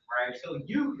time, right? So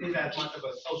youth is as much of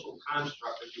a social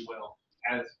construct, if you will,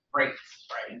 as race,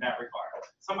 right, in that regard.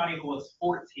 Somebody who was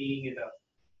 14 in the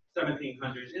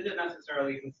 1700s isn't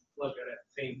necessarily looked at the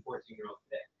same 14-year-old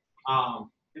today.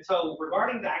 And so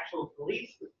regarding the actual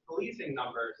policing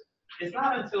numbers, it's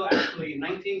not until actually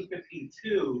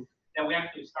 1952 that we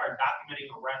actually start documenting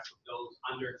arrests of those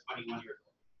under 21 years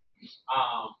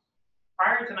old.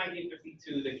 Prior to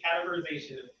 1952, the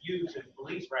categorization of youth in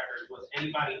police records was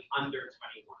anybody under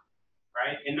 21,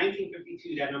 right? In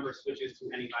 1952, that number switches to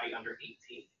anybody under 18,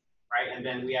 right? And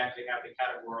then we actually have the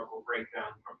categorical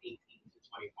breakdown from 18 to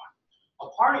 21. A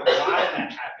part of why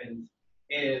that happens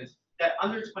is that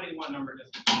under 21 number just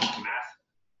becomes massive,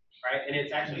 right? And it's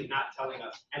actually not telling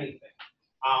us anything.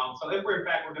 So if we're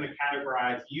going to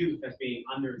categorize youth as being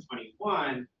under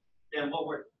 21, then what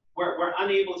we're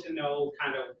unable to know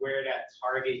kind of where that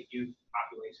target youth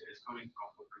population is coming from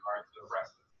with regard to the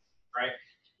rest of it, right?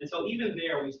 And so even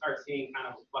there, we start seeing kind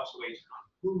of a fluctuation on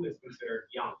who is considered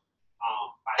young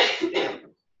by the state.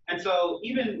 And so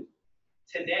even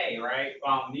today, right,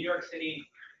 New York City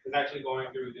is actually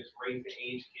going through this Raise the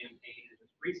Age campaign, and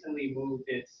it's recently moved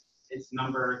its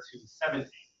number to 17.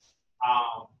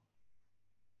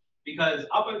 Because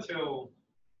up until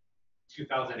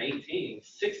 2018,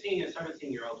 16 and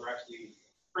 17-year-olds were actually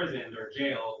imprisoned or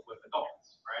jailed with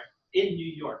adults, right? In New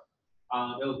York.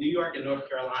 It was New York and North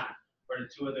Carolina were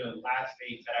two of the last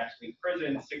states that actually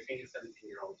imprisoned 16 and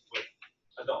 17-year-olds with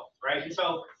adults, right? And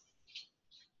so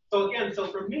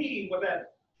for me, what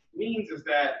that means is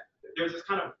that there's this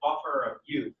kind of buffer of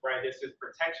youth, right? This is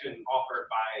protection offered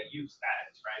by youth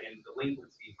status, right? And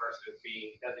delinquency versus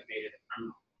being designated a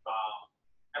criminal.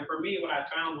 And for me, what I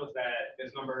found was that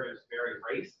this number is very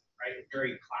race, right? It's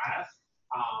very class.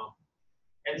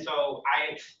 And so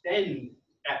I extend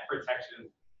that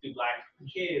protection to Black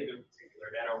kids in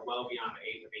particular that are well beyond the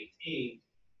age of 18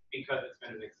 because it's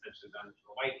been an extension done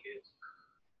for white kids for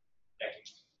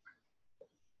decades.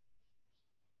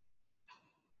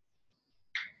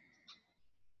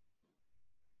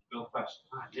 No question.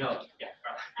 No, yeah.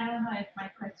 I don't know if my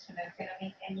question is going to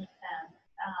make any sense,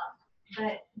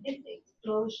 but this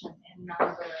explosion in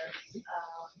numbers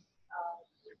of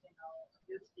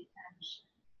youth detention,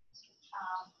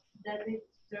 does it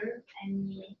serve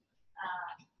any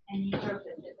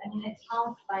purposes? I mean, it's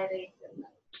caused by racism,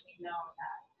 we know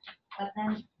that, but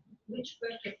then which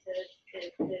purposes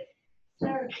is it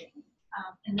serving?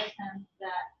 In the sense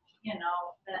that,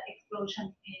 the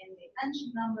explosion in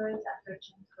detention numbers after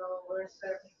Jim Crow were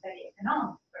serving very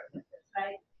economic purposes,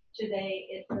 right? Today,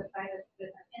 it's a private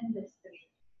prison industry.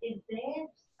 Is there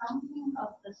something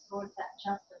of the sort that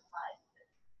justifies this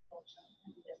explosion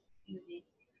in these years?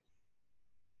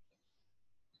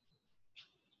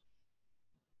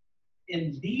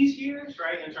 In these years,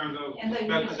 right, in terms of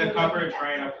the coverage,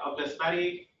 right, of the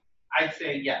study, I'd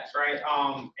say yes, right?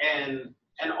 And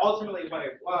ultimately what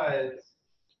it was,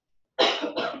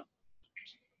 I'm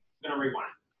gonna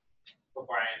rewind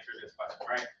before I answer this question,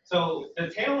 right? So the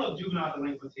tale of juvenile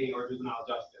delinquency or juvenile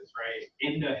justice, right,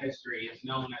 in the history is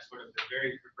known as sort of the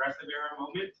very progressive era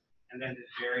moment and then this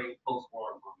very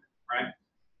post-war moment, right?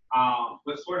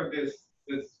 With sort of this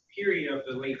period of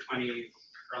the late 20s,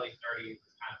 early 30s,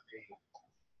 kind of being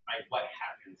like what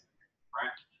happens,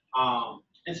 right?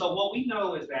 And so what we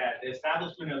know is that the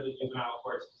establishment of the juvenile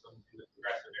court system in the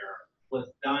progressive era was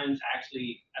done to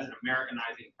actually as an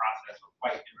Americanizing process of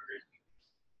white immigrant youth,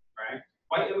 right?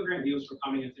 White immigrant youths were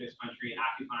coming into this country and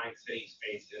occupying city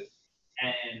spaces,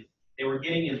 and they were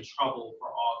getting in trouble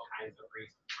for all kinds of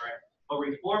reasons, right? But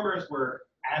reformers were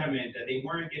adamant that they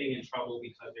weren't getting in trouble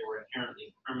because they were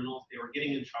inherently criminals. They were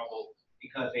getting in trouble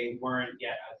because they weren't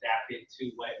yet adapted to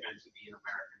what it meant to be an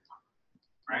American country,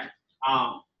 right?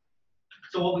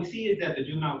 So what we see is that the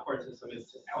juvenile court system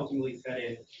is ultimately set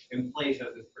in place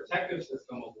as this protective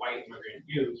system of white immigrant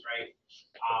youths, right?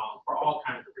 For all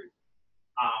kinds of reasons.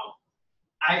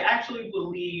 I actually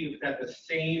believe that the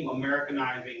same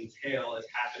Americanizing tale is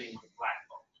happening with Black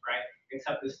folks, right?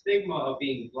 Except the stigma of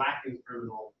being Black and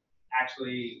criminal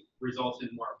actually results in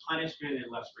more punishment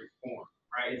and less reform,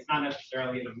 right? It's not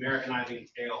necessarily an Americanizing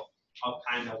tale of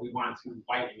kind of we want to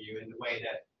whiten you in the way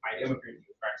that white immigrants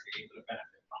are actually able to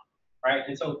benefit from, right?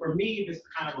 And so for me, this is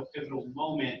kind of a pivotal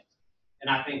moment, and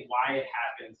I think why it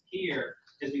happens here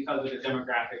is because of the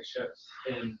demographic shifts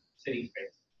in city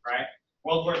space, right?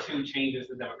 World War II changes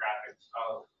the demographics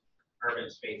of urban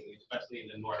spacing, especially in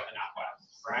the north and out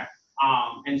west, right?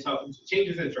 And so it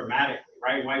changes it dramatically,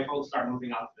 right? White folks start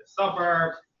moving out to the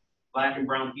suburbs, Black and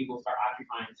brown people start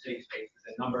occupying city spaces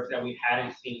in numbers that we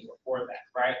hadn't seen before that,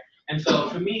 right? And so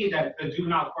to me, that the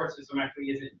juvenile court system actually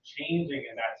isn't changing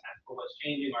in that sense, but what's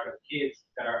changing are the kids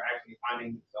that are actually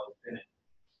finding themselves in it,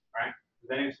 right? Does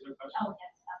that answer the question? Oh,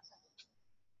 yes, absolutely.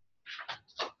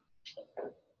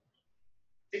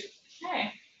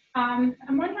 Okay.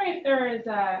 I'm wondering if there is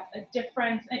a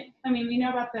difference. I mean, we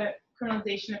know about the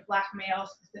criminalization of Black males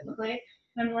specifically,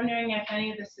 and I'm wondering if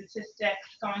any of the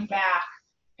statistics going back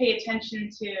pay attention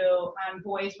to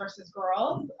boys versus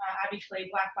girls. Obviously,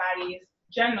 Black bodies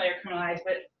generally are criminalized,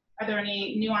 but are there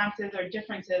any nuances or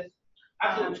differences?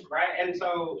 Absolutely, right? And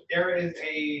so there is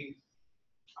I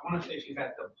want to say she's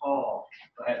at DePaul,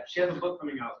 but she has a book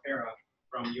coming out, Sarah,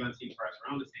 from UNC Press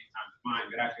around the same time as mine,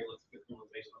 that actually looks at the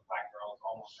criminalization of Black girls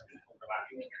almost in an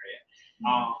overlapping area.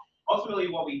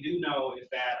 Ultimately, what we do know is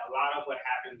that a lot of what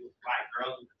happens with Black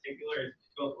girls in particular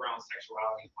is built around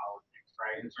sexuality politics,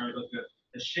 right? In terms of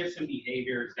the shifts in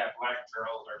behaviors that Black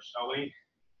girls are showing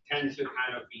tend to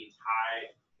kind of be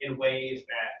tied in ways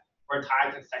that are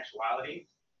tied to sexuality,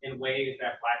 in ways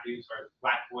that Black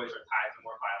boys are tied to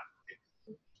more violent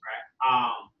things, right?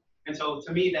 And so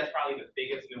to me, that's probably the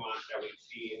biggest nuance that we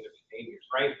see in the behaviors,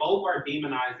 right? Both are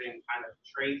demonizing kind of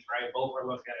traits, right? Both are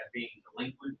looked at as being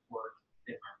delinquent for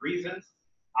different reasons.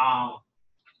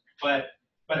 But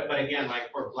again, like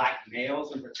for Black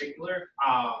males in particular,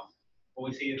 what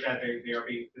we see is that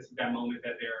this is that moment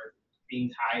that they're being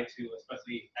tied to,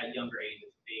 especially at younger ages,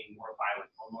 being more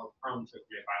violent or more prone to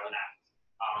commit violent acts,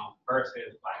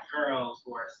 versus Black girls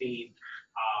who are seen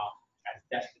as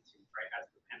destitute, right, as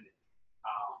dependent.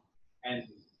 And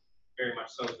very much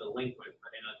so delinquent,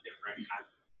 but in a different kind of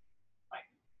like.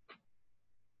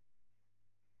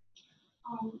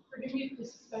 Forgive me if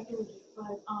this is speculative,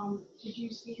 but did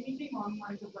you see anything on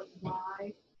lines of like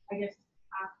why, I guess,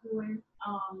 affluent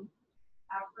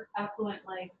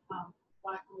like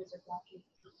Black boys or Black kids?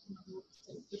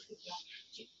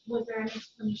 Was there any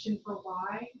explanation for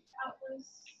why that was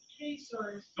the case,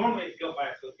 or? Normally it's guilt by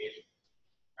association,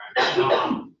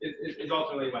 right? It's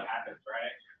ultimately what happens, right?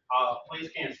 Police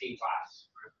can't see class.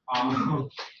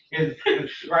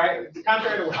 Right?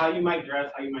 Contrary to how you might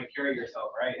dress, how you might carry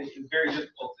yourself, right? It's very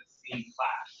difficult to see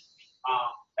class.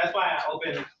 That's why I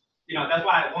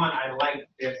like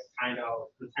this kind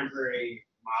of contemporary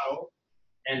model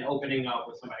and opening up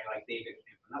with somebody like David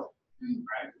Campanella,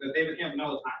 right? Because David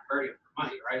Campanella is not hurting for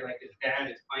money, right? Like his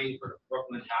dad is playing for the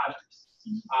Brooklyn Dodgers.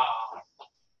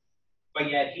 But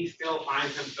yet he still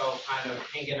finds himself kind of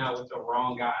hanging out with the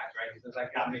wrong guys, right? Because I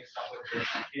got mixed up with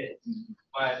different kids.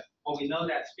 But what we know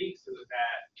that speaks to is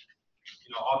that,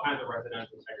 all kinds of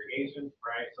residential segregation,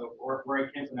 right? So Roy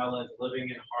Campanella is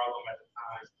living in Harlem at the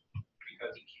time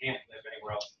because he can't live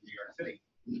anywhere else in New York City,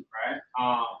 right?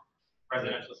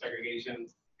 Residential segregation,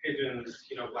 pigeons,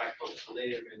 Black folks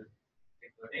live in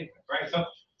particular neighborhoods, right?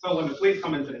 So when the police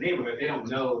come into the neighborhood, they don't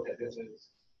know that this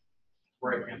is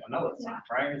Roy Campanella's son,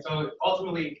 right? And so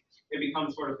ultimately it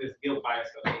becomes sort of this guilt by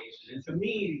association. And to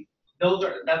me,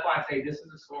 that's why I say this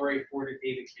is a story for the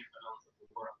David Campanellas of the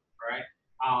world, right?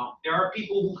 There are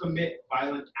people who commit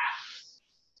violent acts,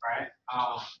 right?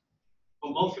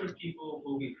 But most of the people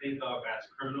who we think of as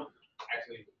criminal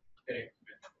actually didn't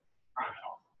commit crime at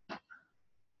all.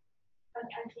 But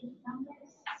are these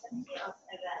numbers simply of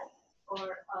arrest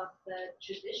or of the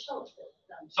judicial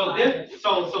system?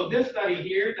 So this study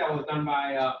here that was done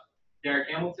by Derek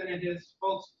Hamilton and his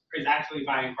folks is actually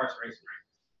by incarceration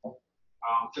rates.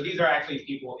 So these are actually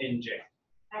people in jail.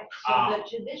 Right. So the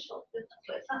judicial system,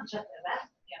 so it's not just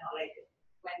arrest, like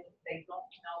when they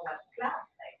don't know what class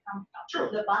they come from. True.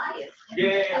 The bias in the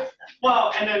Yeah. system.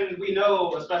 Well, and then we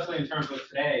know, especially in terms of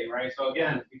today, right? So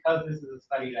again, because this is a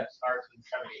study that starts in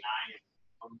 '79 and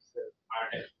comes to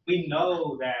modern day, we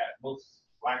know that most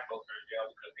Black folks are in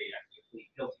jail because they actually plead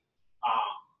guilty.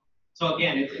 So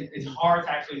again, it's hard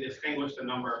to actually distinguish the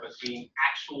number between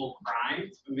actual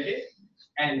crimes committed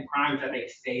and crimes that they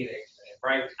say they committed,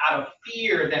 right? Out of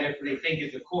fear that if they take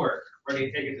it to court or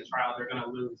they take it to trial, they're going to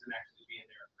lose and actually be in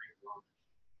there pretty long,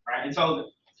 right? And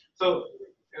so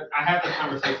I have this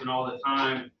conversation all the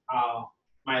time.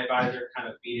 My advisor kind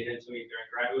of feed it into me during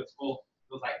graduate school.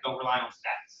 It was like, don't rely on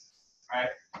stats, right?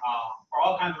 For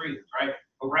all kinds of reasons, right?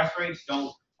 Arrest rates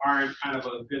aren't kind of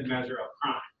a good measure of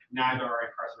crime. Neither are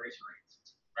incarceration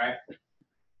rates, right?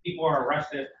 People are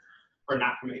arrested for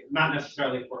not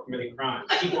necessarily for committing crime.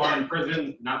 People are in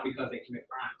prison not because they commit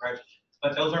crime, right?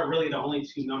 But those are really the only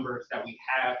two numbers that we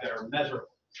have that are measurable.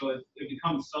 So it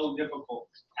becomes so difficult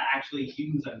to actually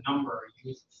use a number,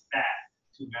 use a stat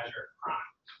to measure crime.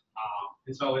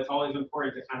 And so it's always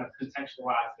important to kind of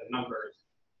contextualize the numbers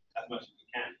as much as you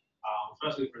can,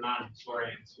 especially for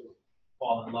non-historians who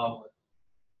fall in love with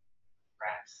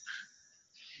graphs,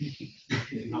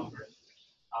 numbers.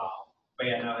 But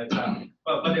yeah, no, it's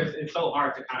but it's so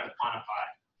hard to kind of quantify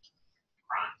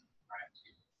crime, right?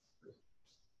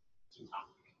 Too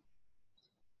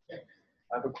complicated.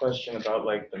 I have a question about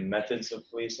like the methods of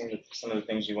policing. Some of the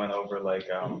things you went over, like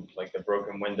the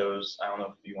broken windows. I don't know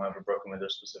if you went over broken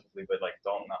windows specifically, but like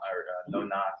don't knock or no knock,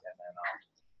 and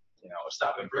then a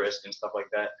stop and frisk and stuff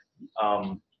like that.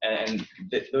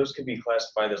 Those could be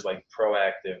classified as like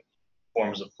proactive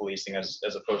forms of policing as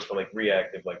opposed to like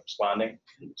reactive, like responding.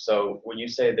 So when you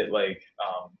say that like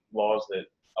laws that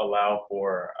allow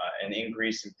for an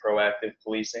increase in proactive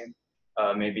policing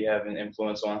maybe have an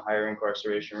influence on higher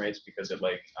incarceration rates because it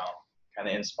like kind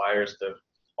of inspires the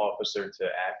officer to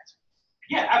act?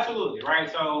 Yeah, absolutely, right?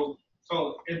 So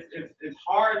it's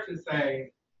hard to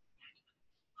say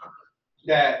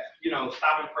that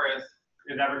stop and frisk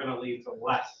is ever going to lead to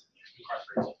less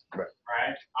incarceration,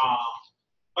 right?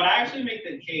 But I actually make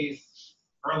the case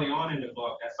early on in the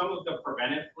book that some of the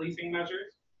preventive policing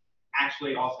measures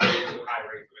actually also lead to high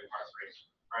rates of incarceration,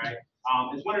 right?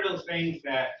 It's one of those things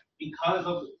that because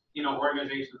of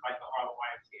organizations like the Harlem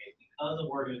YMCA, because of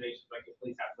organizations like the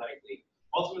Police Athletic League,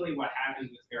 ultimately what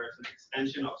happens is there is an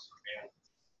extension of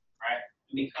surveillance, right?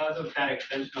 And because of that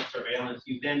extension of surveillance,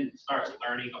 you then start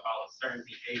learning about certain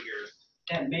behaviors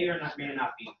that may or may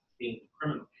not be being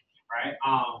criminal, right?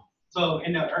 So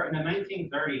in the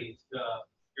 1930s,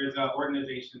 there's an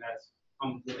organization that's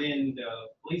within the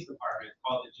police department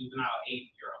called the Juvenile Aid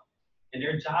Bureau. And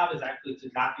their job is actually to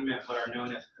document what are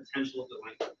known as potential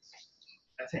delinquents.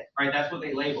 That's it, right? That's what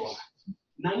they label them.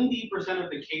 90% of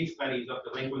the case studies of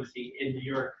delinquency in New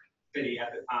York City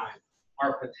at the time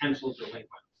are potential delinquents.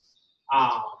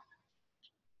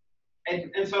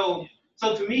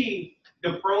 So to me,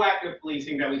 the proactive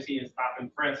policing that we see in stop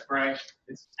and frisk, right,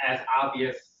 it's as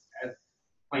obvious as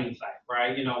plain sight,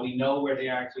 right? We know where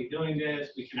they're actually doing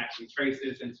this. We can actually trace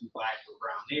this into black or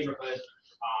brown neighborhoods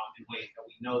in ways that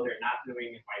we know they're not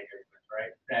doing in white neighborhoods,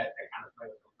 right? That kind of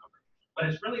play with those numbers. But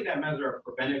it's really that measure of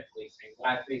preventive policing that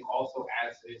I think also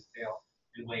adds to this tale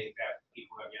in ways that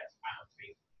people have yet to kind of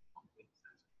make complete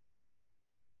sense.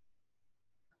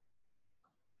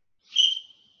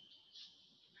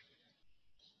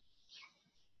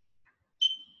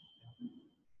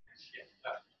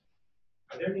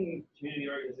 Are there any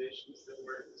community organizations that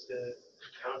work to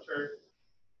counter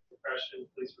repression,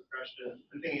 police repression?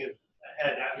 I'm thinking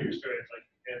ahead after your story, it's like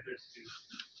Panthers to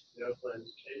Oakland.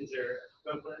 Is there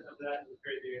equivalent of that in the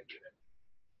Caribbean?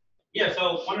 Yeah,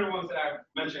 so one of the ones that I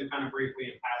mentioned kind of briefly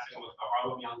in passing was the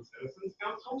Harlem Young Citizens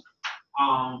Council.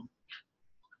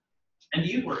 And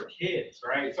these were kids,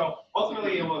 right? So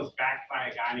ultimately it was backed by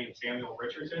a guy named Samuel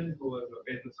Richardson, who was a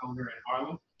business owner in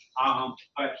Harlem.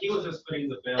 But he was just footing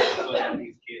the bill so that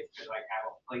these kids could like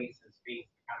have a place and space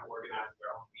to kind of organize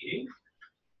their own meetings.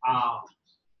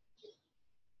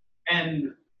 And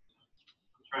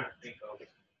I'm trying to think of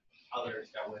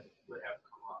others that would have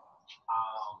come up.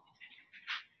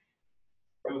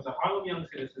 There was the Harlem Young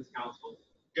Citizens Council.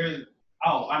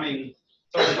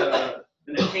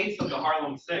 In the case of the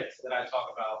Harlem Six that I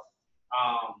talk about,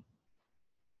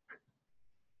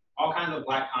 all kinds of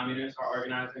black communists are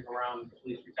organizing around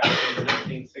police brutality in the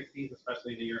 1960s,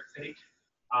 especially in New York City.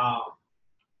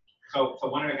 So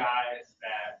one of the guys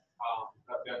that,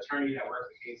 the attorney that worked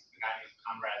the case is a guy named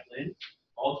Conrad Lynn.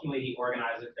 Ultimately, he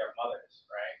organizes their mothers,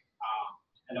 right?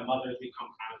 And the mothers become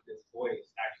kind of this voice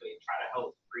to actually try to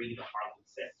help free the Harlem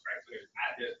Six, right? So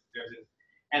there's this,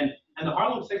 and the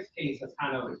Harlem Six case has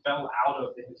kind of fell out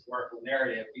of the historical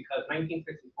narrative because 1964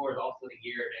 is also the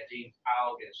year that James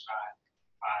Powell gets shot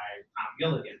by Tom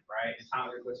Gilligan, right?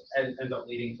 Which ends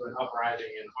up leading to an uprising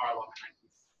in Harlem in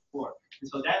 1964. And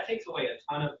so that takes away a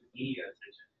ton of the media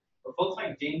attention. But folks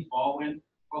like James Baldwin,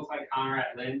 folks like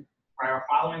Conrad Lynn, right, are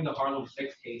following the Harlem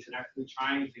Six case and actually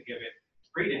trying to give it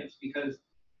credence because,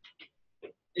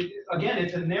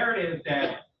 it's a narrative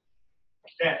that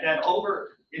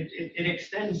it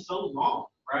extends so long,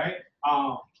 right?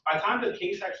 By the time the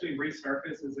case actually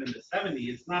resurfaces in the 70s,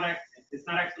 it's not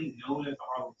actually known as the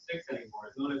Harlem Six anymore.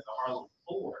 It's known as the Harlem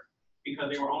Four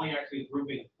because they were only actually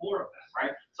grouping four of them,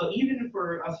 right? So even if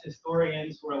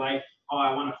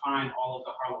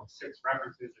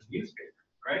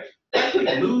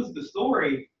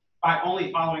by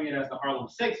only following it as the Harlem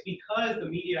Six, because the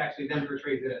media actually then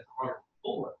portrays it as the Harlem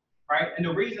Four, right? And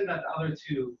the reason that the other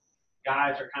two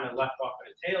guys are kind of left off of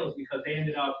the tail is because they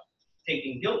ended up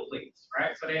taking guilt pleas,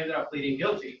 right? So they ended up pleading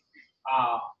guilty.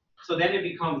 So then it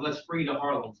becomes, let's free the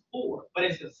Harlem Four, but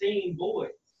it's the same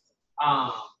boys.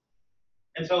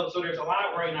 And so there's a lot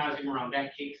of organizing around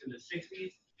that case in the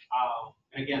 60s.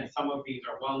 And again, some of these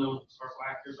are well-known historical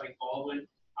actors like Baldwin,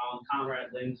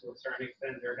 Conrad Lynn to a certain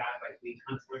extent. There are guys like Lee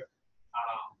Kunstler.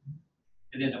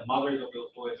 And then the mothers of those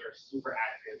boys are super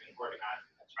active and organizing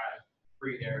to try to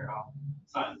free their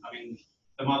sons. I mean,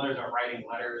 the mothers are writing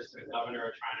letters to the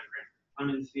governor trying to grant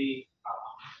clemency.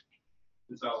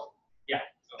 And so, yeah,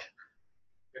 so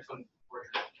there's some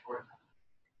work.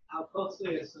 How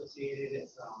closely associated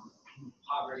is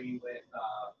poverty with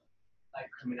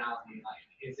like criminality? Like,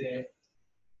 is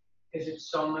it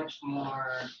so much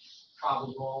more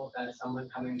probable that someone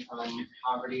coming from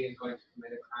poverty is going to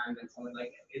commit a crime than someone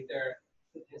like? Is there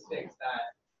statistics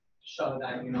that show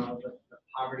that the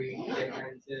poverty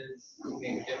differences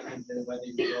make a difference in whether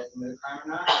you will commit a crime or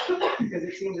not? Because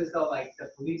it seems as though like the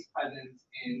police presence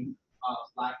in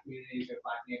Black communities or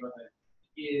Black neighborhoods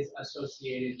is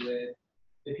associated with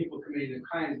the people committing the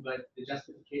crimes, but the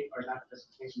justification, or not the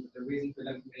justification, but the reason for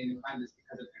them committing the crimes is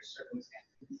because of their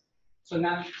circumstances. So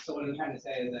what I'm trying to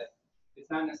say is that it's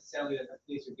not necessarily that the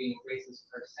police are being racist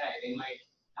per se. They might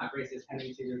have racist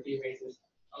tendencies or be racist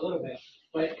a little bit,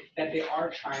 but that they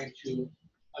are trying to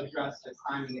address the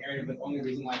crime in the area, but the only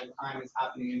reason why the crime is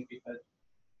happening is because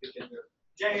they're.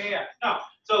 Yeah. No.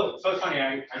 So it's funny.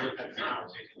 I just had this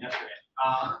conversation yesterday.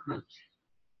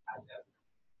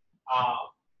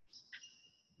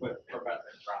 With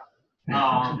Professor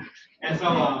Strasser. And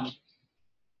so,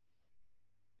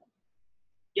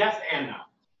 yes and no,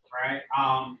 right?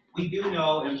 We do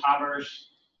know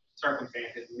impoverished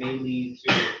circumstances may lead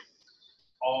to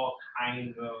all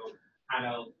kinds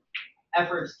of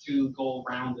efforts to go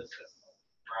around the system,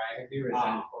 right? Be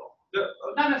resentful.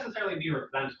 Not necessarily be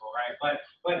resentful, right?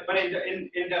 But in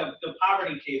the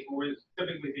poverty case, what we're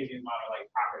typically thinking about are like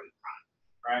property crime,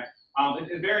 right?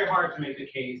 It's very hard to make the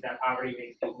case that poverty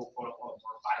makes people quote unquote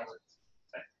more violent,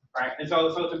 right? And so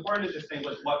it's important to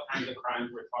distinguish what kinds of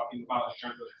crimes we're talking about in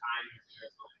terms of time and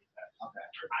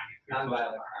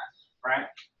Non-violent crimes, right?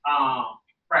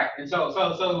 Right. And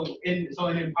so in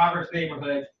impoverished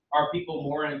neighborhoods, are people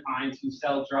more inclined to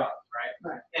sell drugs, right?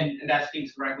 Right. And that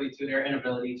speaks directly to their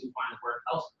inability to find work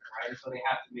elsewhere, right? So they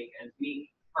have to make ends meet,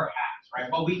 perhaps, right?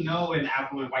 But we know in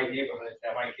affluent white neighborhoods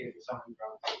that white kids are selling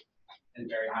drugs in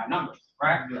very high numbers,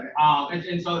 right?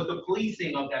 And so it's the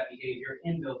policing of that behavior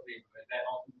in those neighborhoods that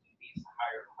ultimately leads to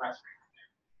higher arrest rates.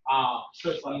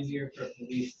 So it's easier for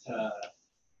police to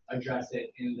address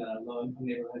it in the low-income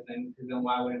neighborhoods, because then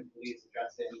why wouldn't police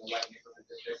address it in the white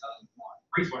neighborhoods if they're selling more?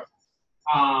 Resources.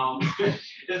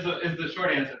 Is the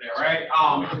short answer there, right?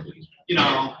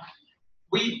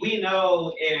 We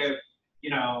know if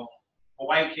a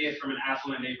white kid from an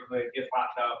affluent neighborhood gets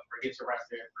locked up or gets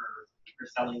arrested for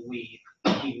selling weed,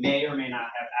 he may or may not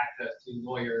have access to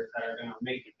lawyers that are going to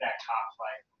make that cop's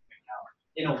life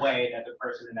in a way that the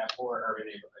person in that poor urban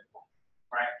neighborhood won't,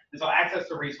 right? And so access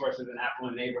to resources in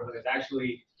affluent neighborhoods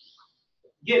actually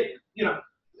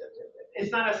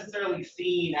it's not necessarily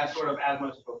seen as sort of as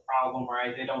much of a problem,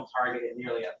 right? They don't target it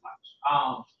nearly as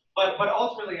much. But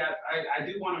ultimately, I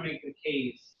do want to make the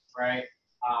case, right,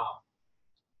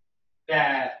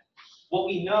 that what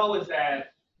we know is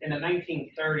that in the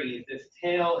 1930s, this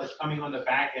tale is coming on the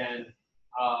back end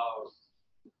of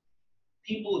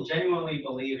people genuinely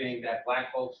believing that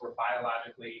Black folks were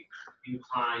biologically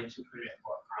inclined to commit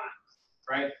more crimes,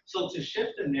 right? So to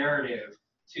shift the narrative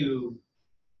to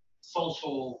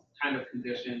social kind of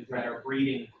conditions that are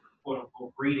breeding, quote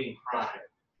unquote, breeding crime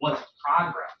was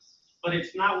progress, but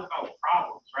it's not without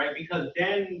problems, right? Because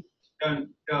then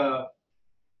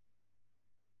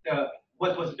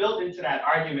what was built into that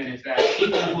argument is that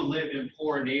people who live in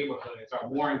poor neighborhoods are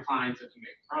more inclined to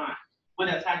commit crime, when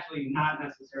that's actually not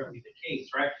necessarily the case,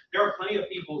 right? There are plenty of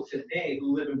people today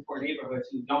who live in poor neighborhoods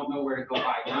who don't know where to go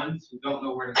buy guns, who don't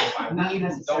know where to go buy Not weed,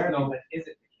 necessarily, don't know. but is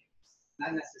it the case?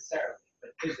 Not necessarily,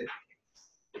 but is it the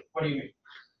case? What do you mean?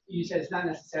 You said it's not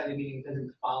necessarily, meaning it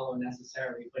doesn't follow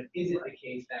necessarily, but is it the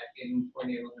case that in poor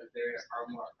neighborhoods there are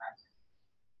more crimes?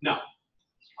 No.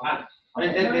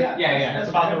 Okay. Yeah. It's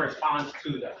about the response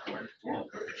to that. Yeah.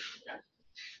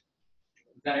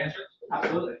 Does that answer?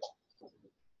 Absolutely.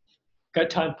 Got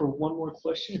time for one more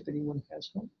question if anyone has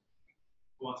one.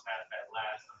 Who wants to ask that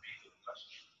last amazing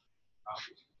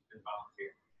question?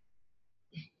 Volunteer.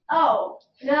 Oh,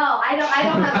 no, I don't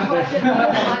have a question.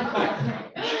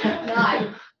 No,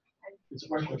 It's a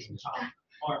question.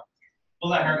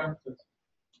 We'll let her go.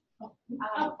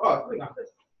 Oh, Wait,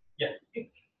 Yeah.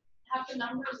 have the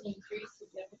numbers increased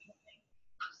significantly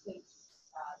since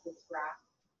this graph?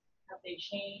 Have they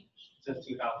changed? Since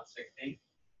 2016.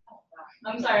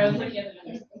 I'm sorry, I was looking at the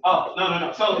numbers. Oh,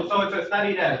 no. So it's a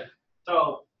study that,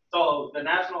 so the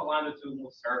National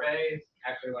Longitudinal Survey is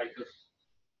actually like this,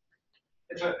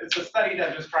 it's a study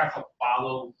that just tries to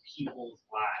follow people's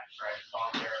lives, right,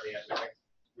 voluntarily as like,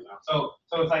 so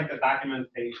it's like the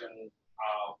documentation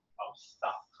of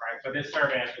stuff, right? But this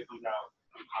survey actually comes out,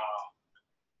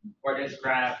 or this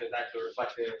graph is actually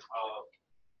reflective of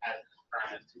as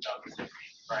current as 2016,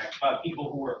 right? But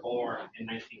people who were born in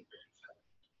 1957.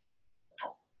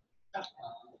 Make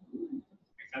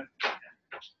sense?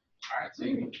 All right, so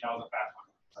that was a fast one.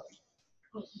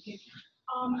 Okay.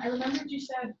 I remembered you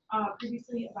said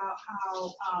previously about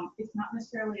how it's not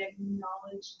necessarily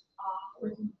acknowledged I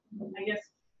guess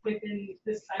within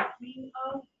the psyche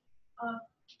of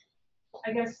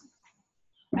I guess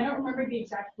I don't remember the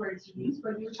exact words you used,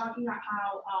 but you were talking about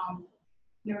how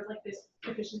there was like this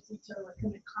deficiency to like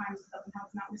commit crimes and stuff, and how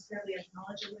it's not necessarily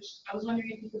acknowledged. I was wondering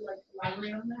if you could like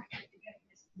elaborate on that.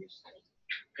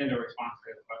 In the response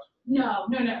to the question. No.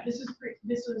 This was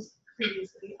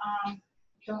previously.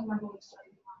 Don't remember which study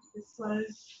it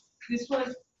was. This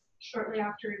was shortly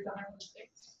after the Harlem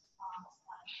States.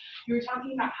 You were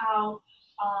talking about how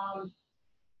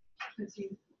let's see.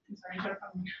 I'm sorry, I'm trying to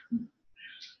find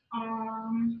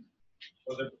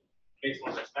Was it based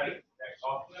on the study that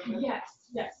talked about? Yes.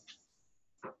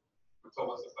 So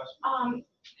what's the question?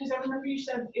 Because I remember you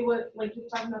said it was like you were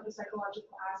talking about the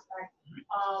psychological aspect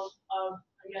of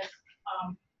I guess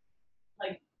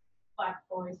like black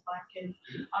boys, black kids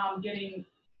getting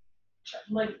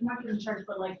like not getting charged,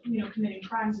 but like committing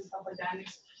crimes and stuff like that.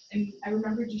 And I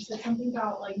remembered you said something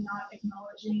about like not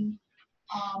acknowledging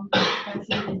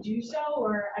propensity to do so,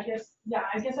 or I guess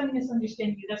I'm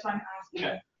misunderstanding you. That's why I'm asking.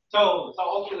 Okay. So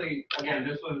ultimately, again,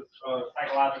 this was a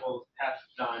psychological test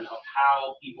done of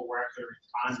how people were actually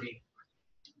responding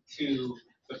to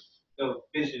the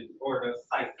vision or the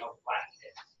sight of black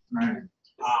kids, right?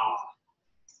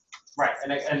 Right,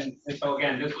 and so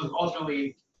again, this was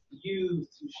ultimately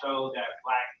used to show that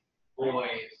black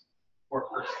boys were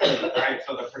perceived, right?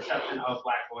 So the perception of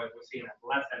black boys was seen as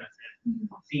less innocent,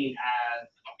 seen as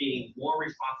being more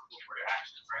responsible for their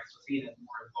actions, right? So seen as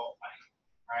more adult-like,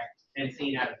 right? And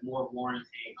seen as more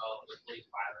warranting of the police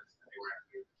violence that they were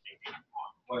actually taking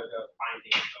on, or the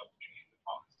findings of the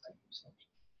police.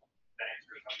 That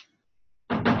answers your question.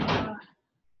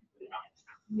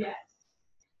 Yes.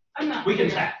 I'm not. We can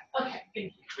chat. Okay,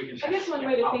 thank you. We can I guess one chat.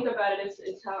 way to Yeah. think about it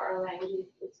is how our language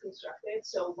is constructed.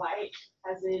 So white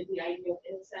has the idea of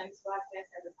innocence, blackness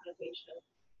has a connotation of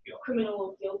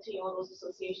criminal, guilty, all those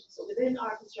associations. So within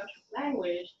our construction of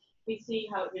language, we see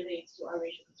how it relates to our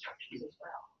racial constructions as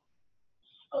well.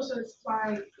 Oh, so it's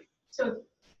why, so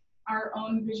our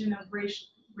own vision of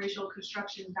racial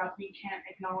construction that we can't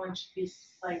acknowledge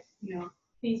these, like,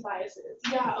 these biases.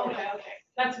 Yeah, okay.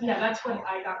 That's what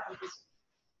I got from this.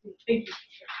 Thank you.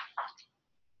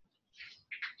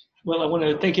 Well, I want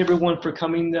to thank everyone for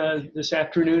coming this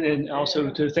afternoon, and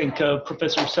also to thank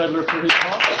Professor Suddler for his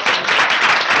talk.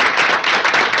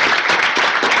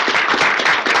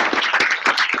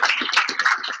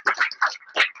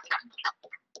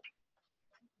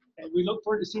 And we look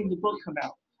forward to seeing the book come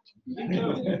out.